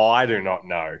considering I do not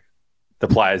know the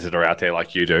players that are out there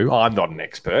like you do. I'm not an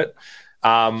expert.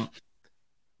 Wowee.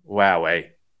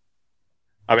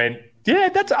 I mean, yeah,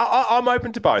 I'm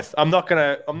open to both. I'm not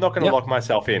gonna lock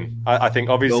myself in. I think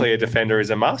obviously a defender is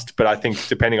a must, but I think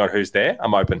depending on who's there,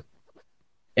 I'm open.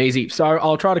 Easy. So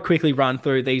I'll try to quickly run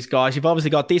through these guys. You've obviously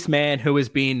got this man who has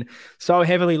been so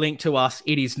heavily linked to us.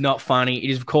 It is not funny. It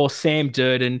is, of course, Sam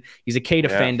Durden. He's a key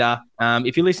defender.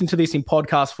 If you listen to this in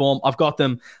podcast form, I've got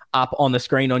them up on the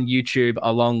screen on YouTube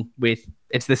along with,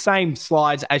 it's the same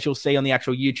slides as you'll see on the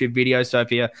actual YouTube video. So if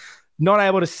you're not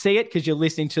able to see it because you're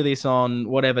listening to this on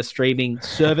whatever streaming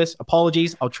service,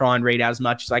 apologies. I'll try and read out as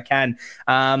much as I can.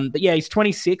 But yeah, he's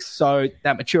 26, so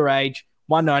that mature age,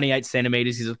 198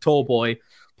 centimeters. He's a tall boy.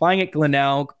 Playing at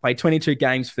Glenelg, played 22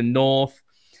 games for North,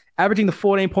 averaging the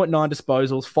 14.9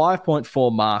 disposals,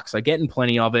 5.4 marks, so getting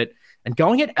plenty of it, and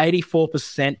going at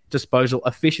 84% disposal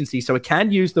efficiency, so it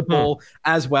can use the ball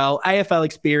as well. AFL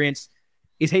experience.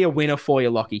 Is he a winner for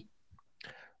you, Lockie?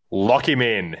 Lock him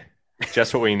in.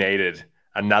 Just what we needed.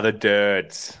 Another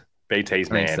Dirds.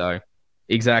 BT's man. I think so.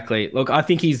 Exactly. Look, I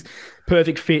think he's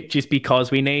perfect fit just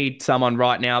because we need someone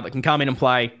right now that can come in and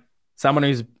play, someone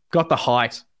who's got the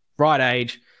height, right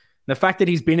age. The fact that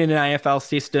he's been in an AFL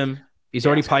system, he's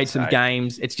already played some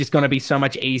games, it's just going to be so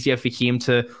much easier for him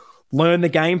to learn the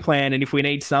game plan. And if we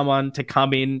need someone to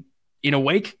come in a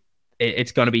week,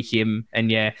 it's going to be him.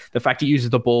 And yeah, the fact he uses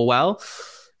the ball well,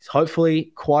 it's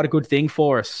hopefully quite a good thing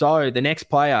for us. So the next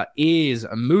player is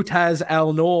Mutaz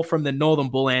Al-Noor from the Northern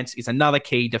Bull Ants. He's another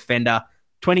key defender,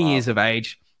 20 years of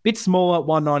age, bit smaller,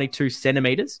 192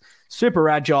 centimeters, super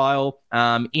agile,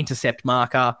 intercept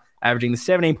marker, averaging the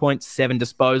 17.7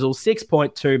 disposals,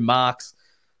 6.2 marks.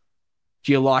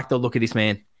 Do you like the look of this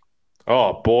man?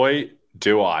 Oh, boy,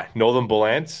 do I. Northern Bull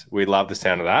Ants, we love the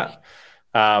sound of that.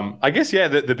 I guess,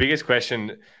 the biggest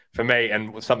question for me,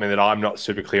 and something that I'm not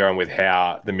super clear on with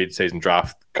how the mid-season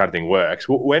draft kind of thing works,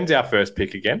 when's our first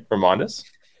pick again? Remind us.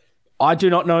 I do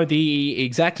not know the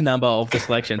exact number of the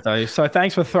selection, so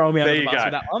thanks for throwing me under the bus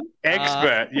with that one.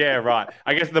 Expert, yeah, right.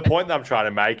 I guess the point that I'm trying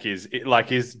to make is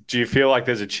do you feel like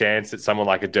there's a chance that someone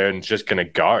like a Durden's just going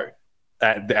to go,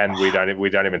 and we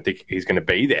don't even think he's going to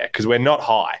be there because we're not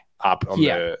high up on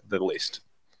the list.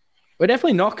 We're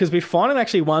definitely not, because we finally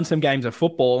actually won some games of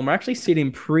football and we're actually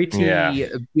sitting pretty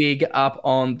big up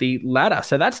on the ladder.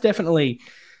 So that's definitely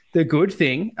the good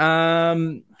thing.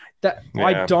 I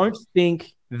don't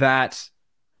think that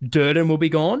Durden will be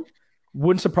gone.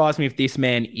 Wouldn't surprise me if this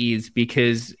man is,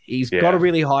 because he's got a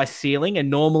really high ceiling and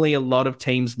normally a lot of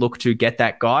teams look to get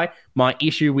that guy. My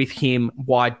issue with him,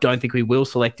 why I don't think we will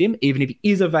select him, even if he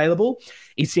is available,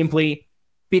 is simply a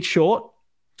bit short.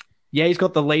 Yeah, he's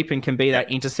got the leap and can be that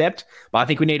intercept, but I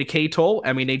think we need a key tall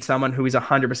and we need someone who is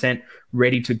 100%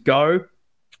 ready to go.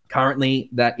 Currently,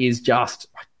 it's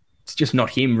just not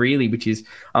him really, which is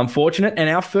unfortunate. And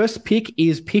our first pick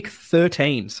is pick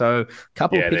 13. So a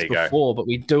couple of picks before, but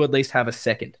we do at least have a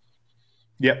second.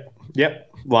 Yep.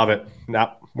 Love it.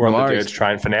 No, we're on the Dirge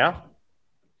train for now.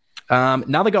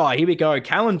 Another guy, here we go.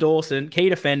 Callan Dawson, key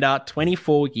defender,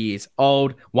 24 years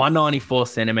old, 194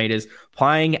 centimetres,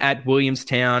 playing at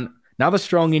Williamstown. Another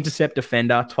strong intercept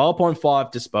defender,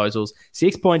 12.5 disposals,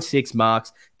 6.6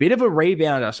 marks, bit of a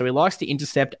rebounder, so he likes to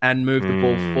intercept and move the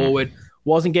ball forward.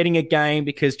 Wasn't getting a game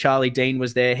because Charlie Dean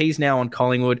was there. He's now on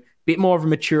Collingwood. Bit more of a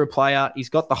mature player. He's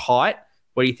got the height.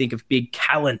 What do you think of big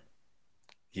Callan?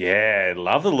 Yeah,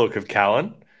 love the look of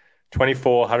Callan.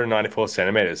 24, 194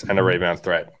 centimetres and a rebound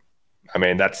threat. I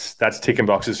mean, that's ticking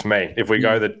boxes for me. If we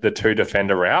go the two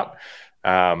defender route,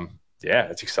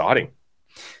 it's exciting.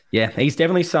 Yeah, he's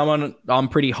definitely someone I'm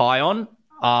pretty high on.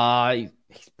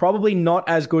 He's probably not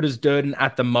as good as Durden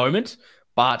at the moment,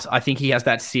 but I think he has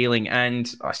that ceiling. And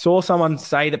I saw someone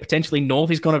say that potentially North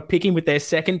is going to pick him with their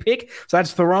second pick. So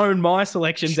that's thrown my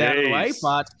selections out of the way.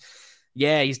 But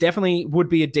yeah, he's definitely would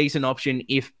be a decent option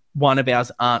if one of ours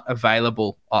aren't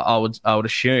available, I would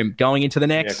assume. Going into the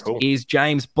next is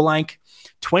James Blank,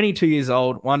 22 years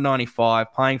old,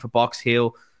 195, playing for Box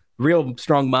Hill. Real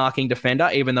strong marking defender,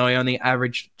 even though he only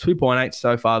averaged 2.8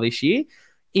 so far this year.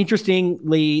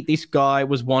 Interestingly, this guy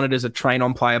was wanted as a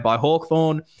train-on player by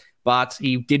Hawthorn, but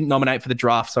he didn't nominate for the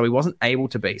draft, so he wasn't able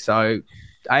to be. So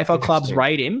AFL clubs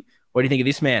rate him. What do you think of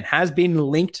this man? Has been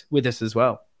linked with us as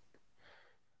well.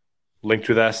 Linked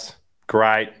with us.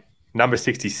 Great. Number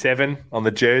 67 on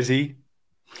the jersey.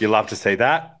 You love to see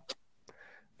that.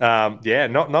 Not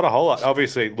a whole lot.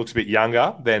 Obviously, looks a bit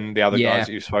younger than the other guys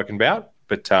that you've spoken about.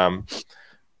 But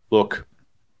look,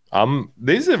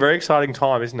 this is a very exciting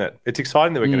time, isn't it? It's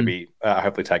exciting that we're going to be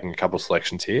hopefully taking a couple of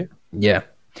selections here. Yeah.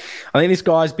 I think this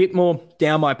guy's a bit more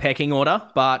down my pecking order,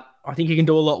 but I think you can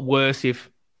do a lot worse if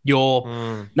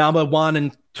your number 1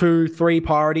 and 2, 3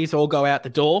 priorities all go out the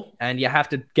door and you have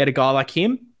to get a guy like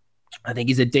him. I think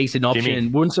he's a decent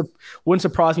option. Wouldn't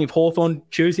surprise me if Hawthorn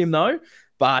choose him, though.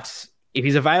 But if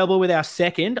he's available with our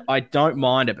second, I don't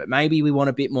mind it. But maybe we want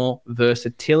a bit more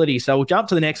versatility. So we'll jump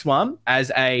to the next one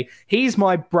he's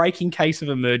my breaking case of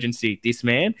emergency, this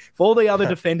man. If all the other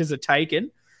defenders are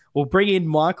taken, we'll bring in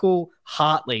Michael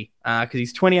Hartley because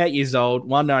he's 28 years old,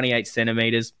 198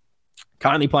 centimetres,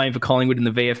 currently playing for Collingwood in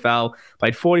the VFL,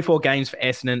 played 44 games for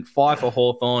Essendon, 5 for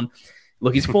Hawthorn.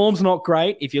 Look, his form's not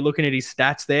great. If you're looking at his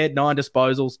stats there, 9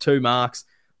 disposals, 2 marks.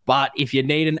 But if you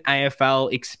need an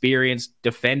AFL experienced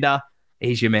defender,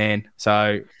 he's your man.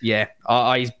 So, yeah,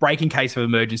 he's breaking case of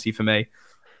emergency for me.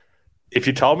 If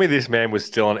you told me this man was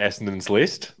still on Essendon's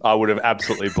list, I would have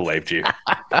absolutely believed you.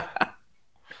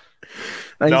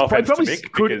 No offense to Mick,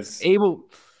 because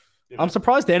I'm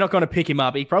surprised they're not going to pick him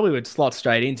up. He probably would slot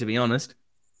straight in, to be honest.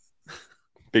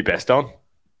 Be best on.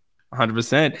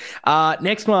 100%.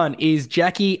 Next one is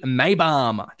Jackie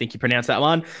Maybaum. I think you pronounced that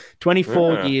one.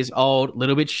 24 years old, a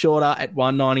little bit shorter at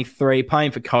 193,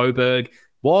 playing for Coburg.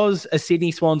 Was a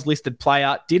Sydney Swans listed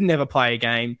player, didn't ever play a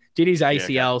game, did his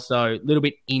ACL, so a little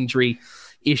bit injury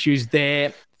issues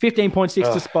there. 15.6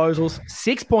 disposals,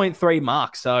 6.3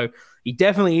 marks. So he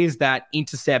definitely is that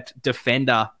intercept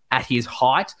defender at his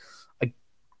height.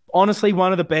 Honestly,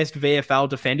 one of the best VFL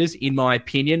defenders, in my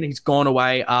opinion. He's gone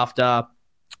away after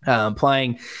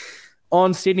playing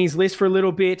on Sydney's list for a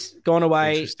little bit, gone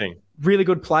away. Interesting. Really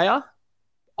good player.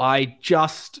 I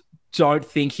just don't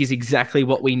think he's exactly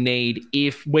what we need.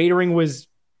 If Wiedering was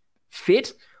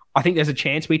fit, I think there's a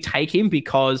chance we take him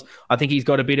because I think he's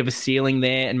got a bit of a ceiling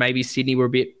there and maybe Sydney were a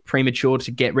bit premature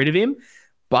to get rid of him.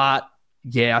 But,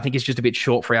 yeah, I think it's just a bit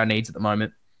short for our needs at the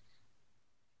moment.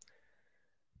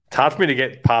 It's hard for me to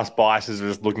get past biases of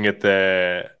just looking at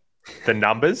the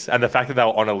numbers and the fact that they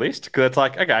were on a list, because it's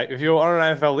like, okay, if you're on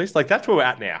an AFL list, like that's where we're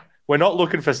at now. We're not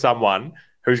looking for someone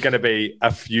who's going to be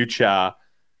a future,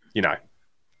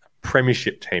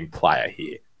 premiership team player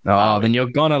here. Oh, then you're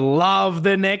going to love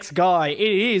the next guy. It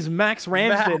is Max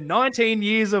Ramsden, 19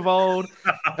 years of old.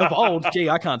 Gee,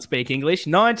 I can't speak English.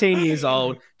 19 years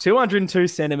old, 202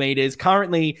 centimeters,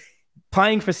 currently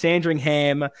playing for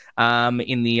Sandringham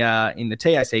in the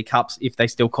TAC Cups, if they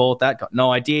still call it that. Got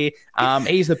no idea.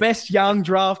 He's the best young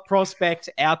draft prospect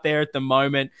out there at the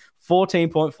moment.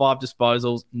 14.5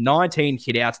 disposals, 19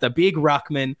 hitouts. The big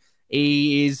ruckman.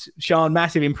 He is showing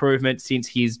massive improvement since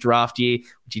his draft year,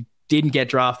 which he didn't get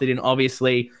drafted in,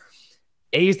 obviously.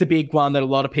 He's the big one that a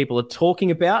lot of people are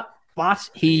talking about, but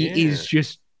he is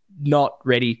just not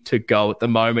ready to go at the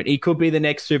moment. He could be the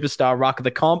next superstar ruck of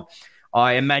the comp.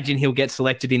 I imagine he'll get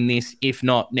selected in this, if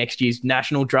not next year's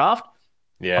national draft.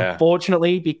 Yeah.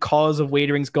 Unfortunately, because of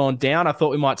Wiedering's gone down, I thought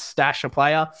we might stash a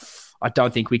player. I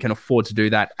don't think we can afford to do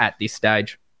that at this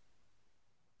stage.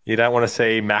 You don't want to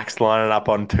see Max lining up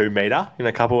on 2 meter in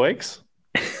a couple of weeks?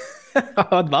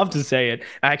 I'd love to see it.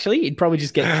 Actually, he'd probably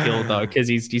just get killed, though, because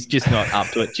he's just not up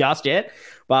to it just yet.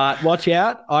 But watch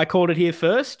out. I called it here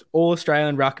first.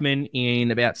 All-Australian ruckman in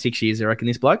about 6 years, I reckon,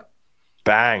 this bloke.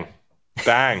 Bang.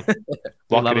 Lock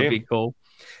love it a in. big call.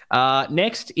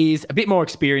 Next is a bit more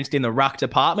experienced in the ruck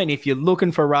department. If you're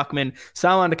looking for ruckman,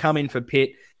 someone to come in for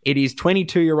Pitt, it is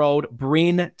 22-year-old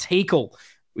Bryn Teakle,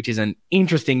 which is an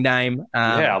interesting name.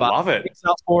 I love it. Picks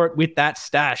up for it with that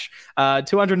stash.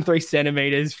 203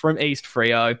 centimeters from East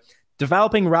Freo.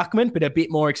 Developing ruckman, but a bit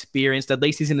more experienced. At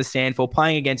least he's in the SANFL,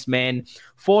 playing against men.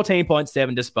 14.7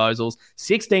 disposals,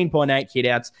 16.8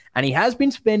 hitouts, and he has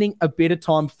been spending a bit of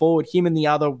time forward. Him and the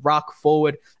other ruck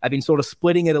forward have been sort of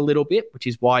splitting it a little bit, which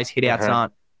is why his hitouts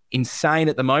aren't insane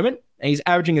at the moment. And he's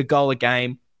averaging a goal a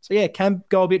game. So, yeah, can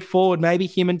go a bit forward. Maybe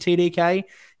him and TDK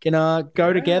can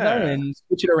go together and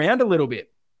switch it around a little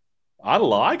bit. I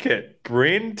like it.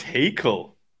 Bryn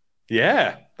Teakle.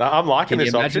 Yeah, I'm liking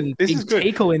this option. This is good.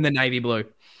 Teakle in the navy blue.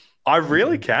 I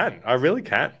really can. I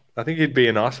think he'd be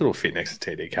a nice little fit next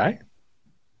to TDK.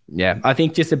 Yeah, I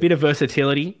think just a bit of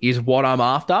versatility is what I'm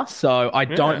after. So I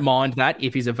don't mind that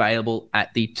if he's available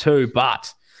at the 2.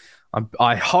 But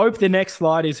I hope the next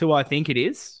slide is who I think it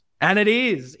is. And it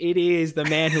is. It is the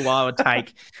man who I would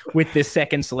take with this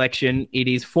second selection. It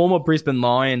is former Brisbane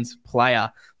Lions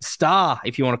player, star,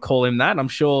 if you want to call him that. I'm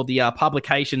sure the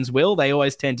publications will. They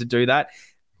always tend to do that.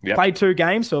 Yep. Played 2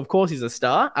 games, so of course he's a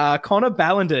star. Connor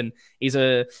Ballenden is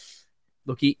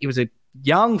he was a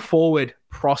young forward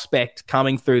prospect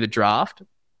coming through the draft.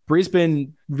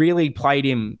 Brisbane really played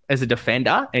him as a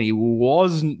defender, and he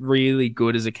wasn't really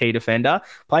good as a key defender.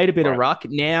 Played a bit of ruck.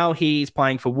 Now he's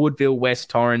playing for Woodville West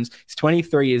Torrens. He's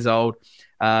 23 years old,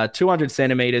 200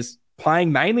 centimeters,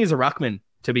 playing mainly as a ruckman,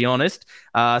 to be honest.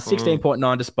 16.9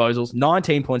 disposals,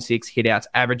 19.6 hitouts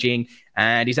averaging,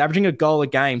 and he's averaging a goal a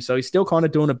game. So he's still kind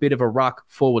of doing a bit of a ruck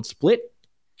forward split.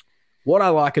 What I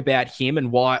like about him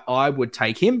and why I would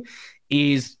take him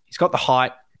is he's got the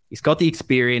height, he's got the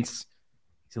experience.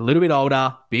 He's a little bit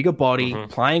older, bigger body,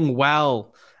 playing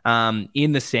well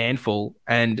in the SANFL,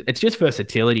 and it's just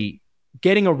versatility.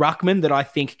 Getting a ruckman that I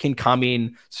think can come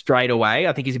in straight away.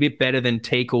 I think he's a bit better than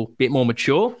Teakle, a bit more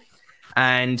mature,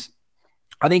 and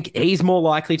I think he's more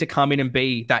likely to come in and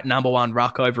be that number 1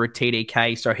 ruck over a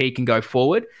TDK so he can go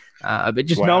forward. But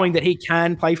just knowing that he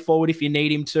can play forward if you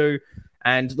need him to,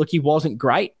 and look, he wasn't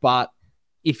great, but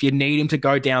if you need him to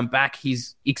go down back,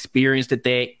 he's experienced it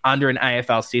there under an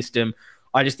AFL system.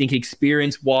 I just think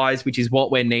experience-wise, which is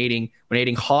what we're needing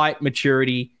height,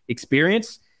 maturity,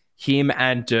 experience. Him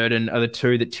and Durden are the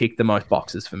 2 that tick the most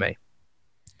boxes for me.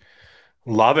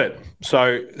 Love it.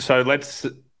 So let's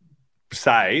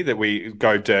say that we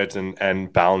go Durden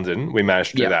and Ballenden. We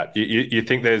managed to do that. You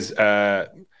think there's a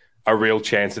real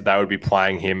chance that they would be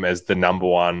playing him as the number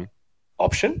 1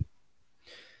 option?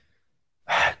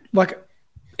 Like,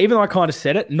 even though I kind of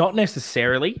said it, not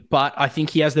necessarily, but I think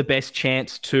he has the best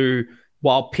chance to,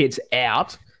 while Pitt's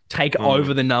out, take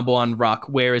over the number 1 ruck,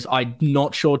 whereas I'm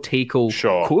not sure Teakle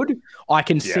could. I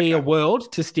can see a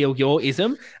world, to steal your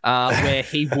ism, where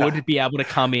he would be able to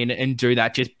come in and do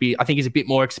that. I think he's a bit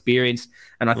more experienced,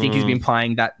 and I think he's been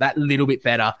playing that little bit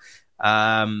better. But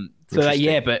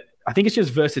I think it's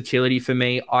just versatility for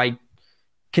me. I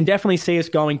can definitely see us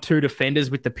going 2 defenders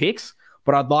with the picks,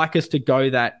 but I'd like us to go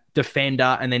that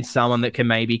defender and then someone that can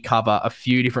maybe cover a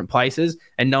few different places,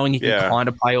 and knowing he can kind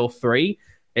of play all 3,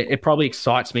 it probably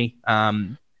excites me out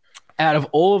of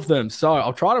all of them. So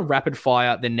I'll try to rapid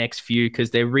fire the next few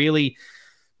because they're really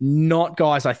not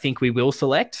guys I think we will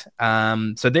select.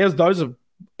 So those are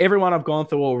everyone I've gone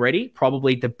through already,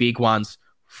 probably the big ones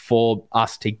for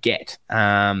us to get.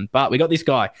 But we got this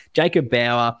guy, Jacob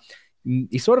Bauer.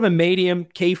 He's sort of a medium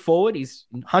key forward. He's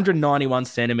 191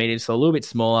 centimeters, so a little bit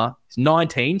smaller. He's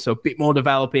 19, so a bit more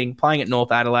developing, playing at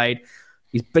North Adelaide.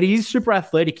 But he's super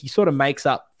athletic. He sort of makes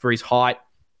up for his height.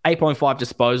 8.5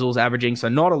 disposals averaging, so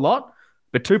not a lot,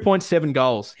 but 2.7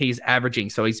 goals he's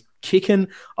averaging. So he's kicking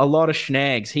a lot of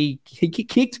snags. He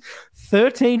kicked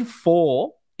 13-4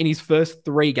 in his first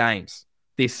 3 games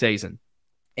this season.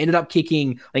 Ended up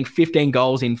kicking, I think, 15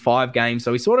 goals in 5 games.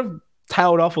 So he sort of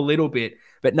tailed off a little bit,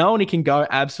 but knowing he can go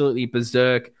absolutely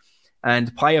berserk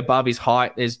and play above his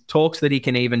height, there's talks that he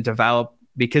can even develop,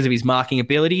 because of his marking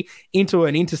ability, into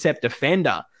an intercept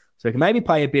defender. So he can maybe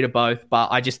play a bit of both, but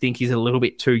I just think he's a little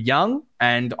bit too young,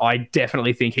 and I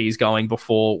definitely think he's going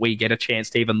before we get a chance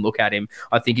to even look at him.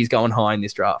 I think he's going high in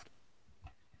this draft.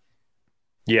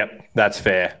 Yep, that's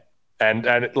fair.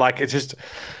 And like, it's just,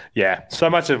 yeah, so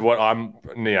much of what I'm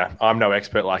no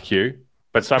expert like you,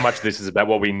 but so much of this is about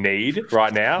what we need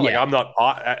right now. Like,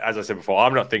 as I said before,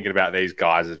 I'm not thinking about these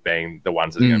guys as being the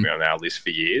ones that are going to be on our list for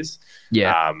years.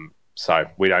 Yeah. So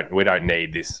we don't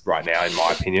need this right now, in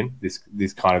my opinion.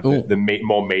 This kind of the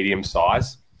more medium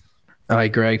size. I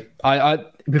agree. I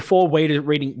before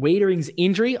Wiedering's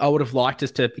injury, I would have liked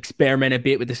us to experiment a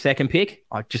bit with the second pick.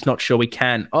 I'm just not sure we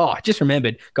can. Oh, I just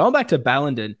remembered, going back to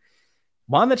Ballenden,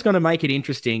 one that's going to make it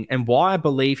interesting, and why I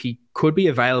believe he could be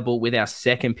available with our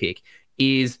second pick,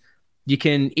 is you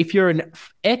can, if you're an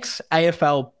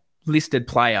ex-AFL listed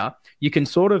player, you can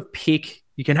sort of pick,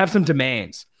 you can have some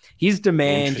demands. His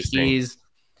demand is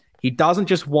he doesn't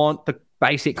just want the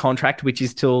basic contract, which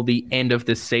is till the end of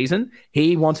the season.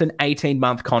 He wants an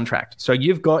 18-month contract. So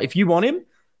if you want him,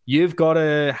 you've got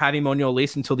to have him on your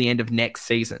list until the end of next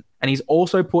season. And he's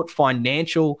also put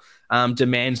financial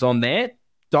demands on there.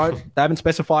 They haven't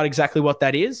specified exactly what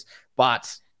that is,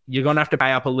 but you're going to have to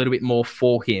pay up a little bit more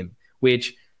for him,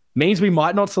 which means we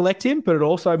might not select him, but it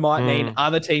also might mean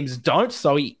other teams don't.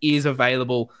 So he is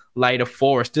available later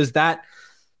for us. Does that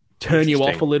turn you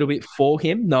off a little bit for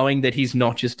him, knowing that he's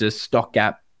not just a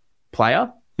stopgap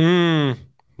player? Nah,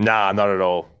 not at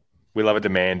all. We love a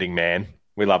demanding man.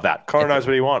 We love that. Connor knows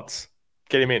what he wants.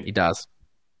 Get him in. He does.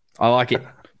 I like it.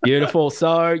 Beautiful.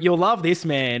 So you'll love this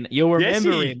man. You'll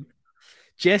remember him.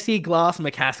 Jesse Glass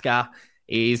McCasker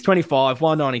is 25,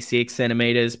 196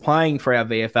 centimeters, playing for our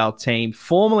VFL team,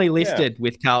 formerly listed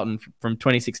with Carlton from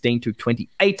 2016 to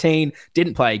 2018.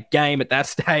 Didn't play a game at that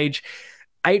stage.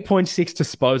 8.6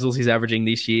 disposals he's averaging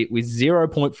this year, with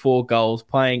 0.4 goals,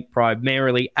 playing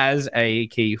primarily as a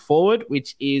key forward,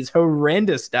 which is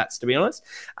horrendous stats, to be honest.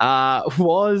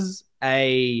 Was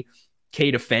a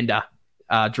key defender,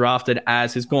 drafted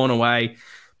as, has gone away,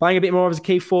 playing a bit more of a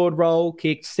key forward role,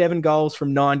 kicked 7 goals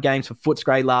from 9 games for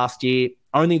Footscray last year,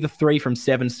 only the 3 from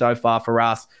 7 so far for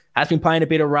us. Has been playing a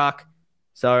bit of ruck.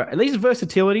 So at least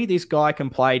versatility, this guy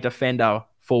can play defender,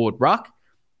 forward, ruck.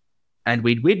 And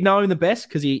we'd know him the best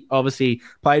because he obviously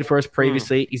played for us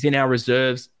previously. He's in our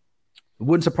reserves. It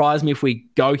wouldn't surprise me if we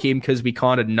go him because we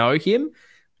kind of know him.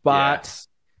 But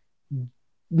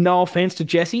no offense to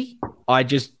Jesse, I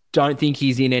just don't think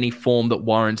he's in any form that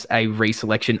warrants a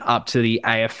reselection up to the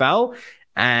AFL.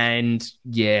 And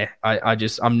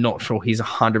I'm not sure he's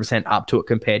 100% up to it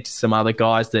compared to some other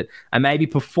guys that are maybe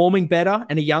performing better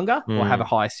and are younger or have a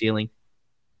higher ceiling.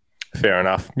 Fair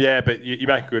enough. Yeah, but you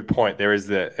make a good point.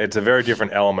 It's a very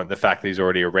different element, the fact that he's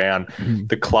already around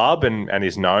the club and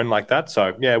is known like that.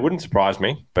 So, yeah, it wouldn't surprise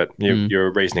me, but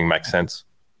your reasoning makes sense.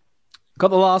 Got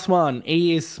the last one.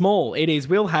 He is small. It is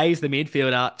Will Hayes, the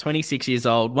midfielder, 26 years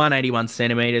old, 181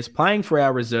 centimetres, playing for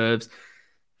our reserves.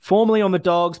 Formerly on the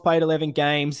Dogs, played 11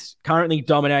 games, currently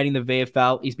dominating the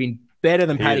VFL. He's been better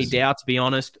than Paddy Dow, to be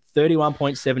honest.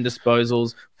 31.7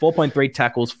 disposals, 4.3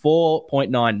 tackles,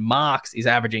 4.9 marks is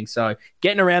averaging. So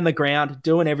getting around the ground,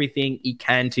 doing everything he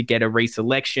can to get a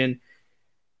reselection.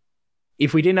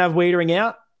 If we didn't have Wiedering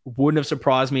out, wouldn't have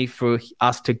surprised me for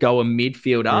us to go a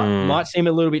midfielder. Might seem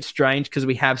a little bit strange because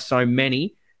we have so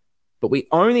many, but we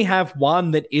only have one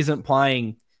that isn't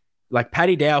playing. Like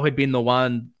Paddy Dow had been the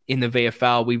one in the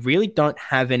VFL. We really don't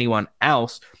have anyone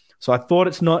else. So I thought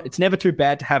it's never too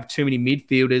bad to have too many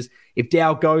midfielders. If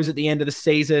Dow goes at the end of the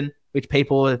season, which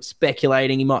people are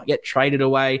speculating he might get traded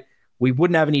away, we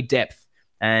wouldn't have any depth.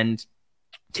 And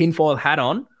tinfoil hat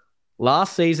on,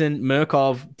 last season,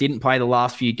 Murkov didn't play the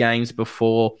last few games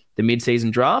before the mid-season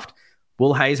draft.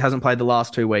 Will Hayes hasn't played the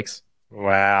last 2 weeks.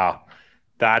 Wow.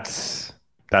 That's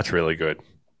really good.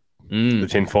 The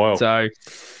tinfoil. So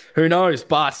who knows?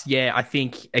 But yeah, I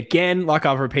think, again, like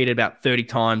I've repeated about 30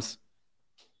 times,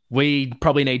 we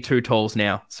probably need 2 talls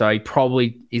now. So he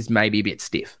probably is maybe a bit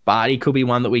stiff. But he could be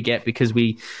one that we get because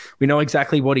we know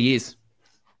exactly what he is.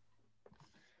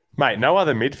 Mate, no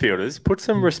other midfielders. Put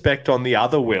some respect on the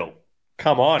other Will.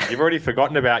 Come on, you've already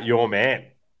forgotten about your man.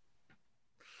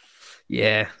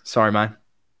 Yeah, sorry, mate.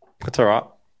 That's all right.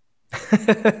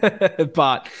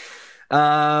 But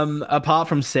apart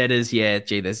from setters,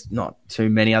 there's not too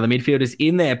many other midfielders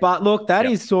in there. But look, that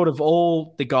is sort of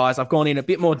all the guys. I've gone in a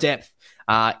bit more depth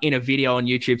in a video on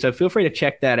YouTube, so feel free to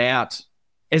check that out.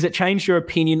 Has it changed your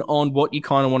opinion on what you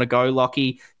kind of want to go,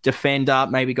 Lockie? Defender,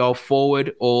 maybe go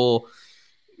forward, or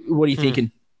what are you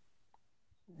thinking?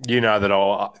 You know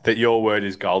that your word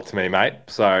is gold to me, mate.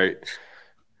 So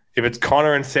if it's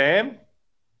Connor and Sam,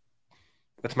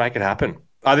 let's make it happen.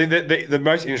 I think that the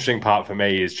most interesting part for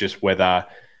me is just whether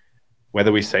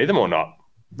we see them or not.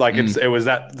 Like it was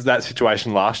that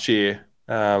situation last year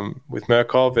with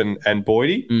Murkov and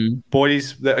Boydie.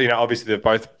 Boydie's, obviously they've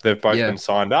both been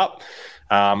signed up,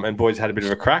 and Boydie's had a bit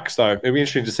of a crack. So it'll be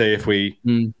interesting to see if we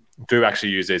do actually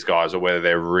use these guys or whether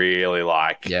they're really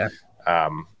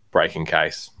breaking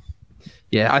case.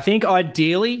 Yeah, I think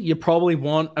ideally you probably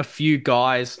want a few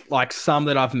guys like some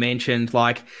that I've mentioned,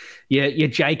 like your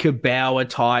Jacob Bauer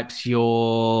types,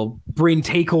 your Bryn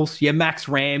Teakles, your Max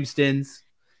Ramsdens,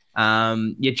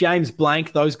 your James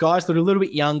Blank, those guys that are a little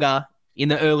bit younger in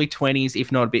the early 20s,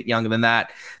 if not a bit younger than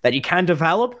that you can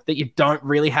develop, that you don't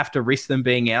really have to risk them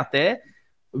being out there.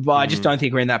 But I just don't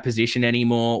think we're in that position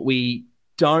anymore. We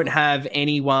don't have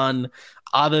anyone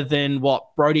other than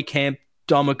Brody Kemp,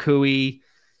 Domakui.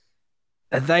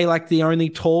 Are they like the only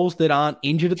talls that aren't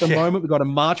injured at the moment? We've got a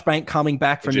Marchbank coming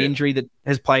back from injury that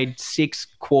has played 6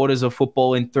 quarters of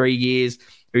football in 3 years,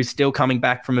 who's still coming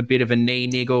back from a bit of a knee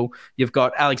niggle. You've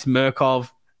got Alex Murkov,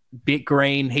 bit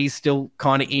green. He's still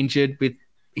kind of injured with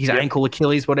his ankle,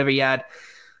 Achilles, whatever he had.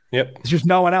 Yep. There's just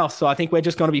no one else. So I think we're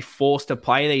just going to be forced to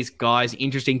play these guys.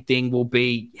 Interesting thing will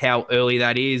be how early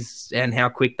that is and how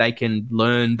quick they can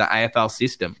learn the AFL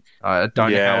system. I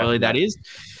don't know how early that is.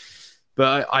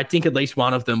 But I think at least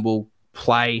one of them will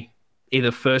play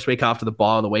either first week after the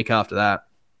bye or the week after that.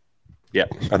 Yeah,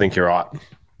 I think you're right.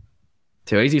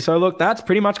 Too easy. So, look, that's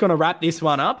pretty much going to wrap this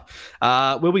one up.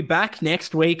 We'll be back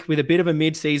next week with a bit of a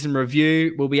mid-season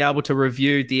review. We'll be able to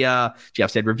review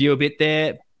review a bit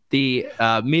there, the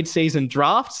mid-season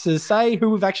drafts to say who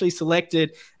we've actually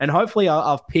selected. And hopefully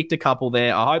I've picked a couple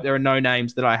there. I hope there are no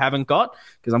names that I haven't got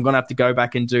because I'm going to have to go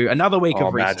back and do another week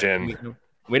of research.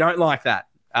 We don't like that.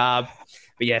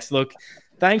 But yes, look,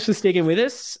 thanks for sticking with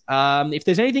us. If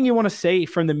there's anything you want to see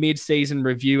from the mid-season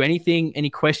review, any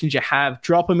questions you have,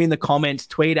 drop them in the comments,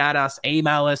 tweet at us,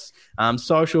 email us.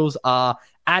 Socials are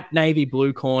at Navy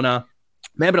Blue Corner.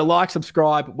 Remember to like,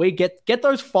 subscribe. We get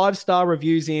those 5-star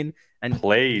reviews in, and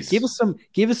please give us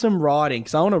some writing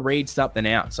because I want to read something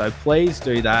out. So please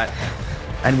do that,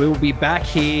 and we will be back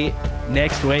here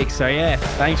next week. So yeah,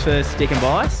 thanks for sticking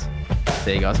by us.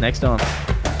 See you guys next time.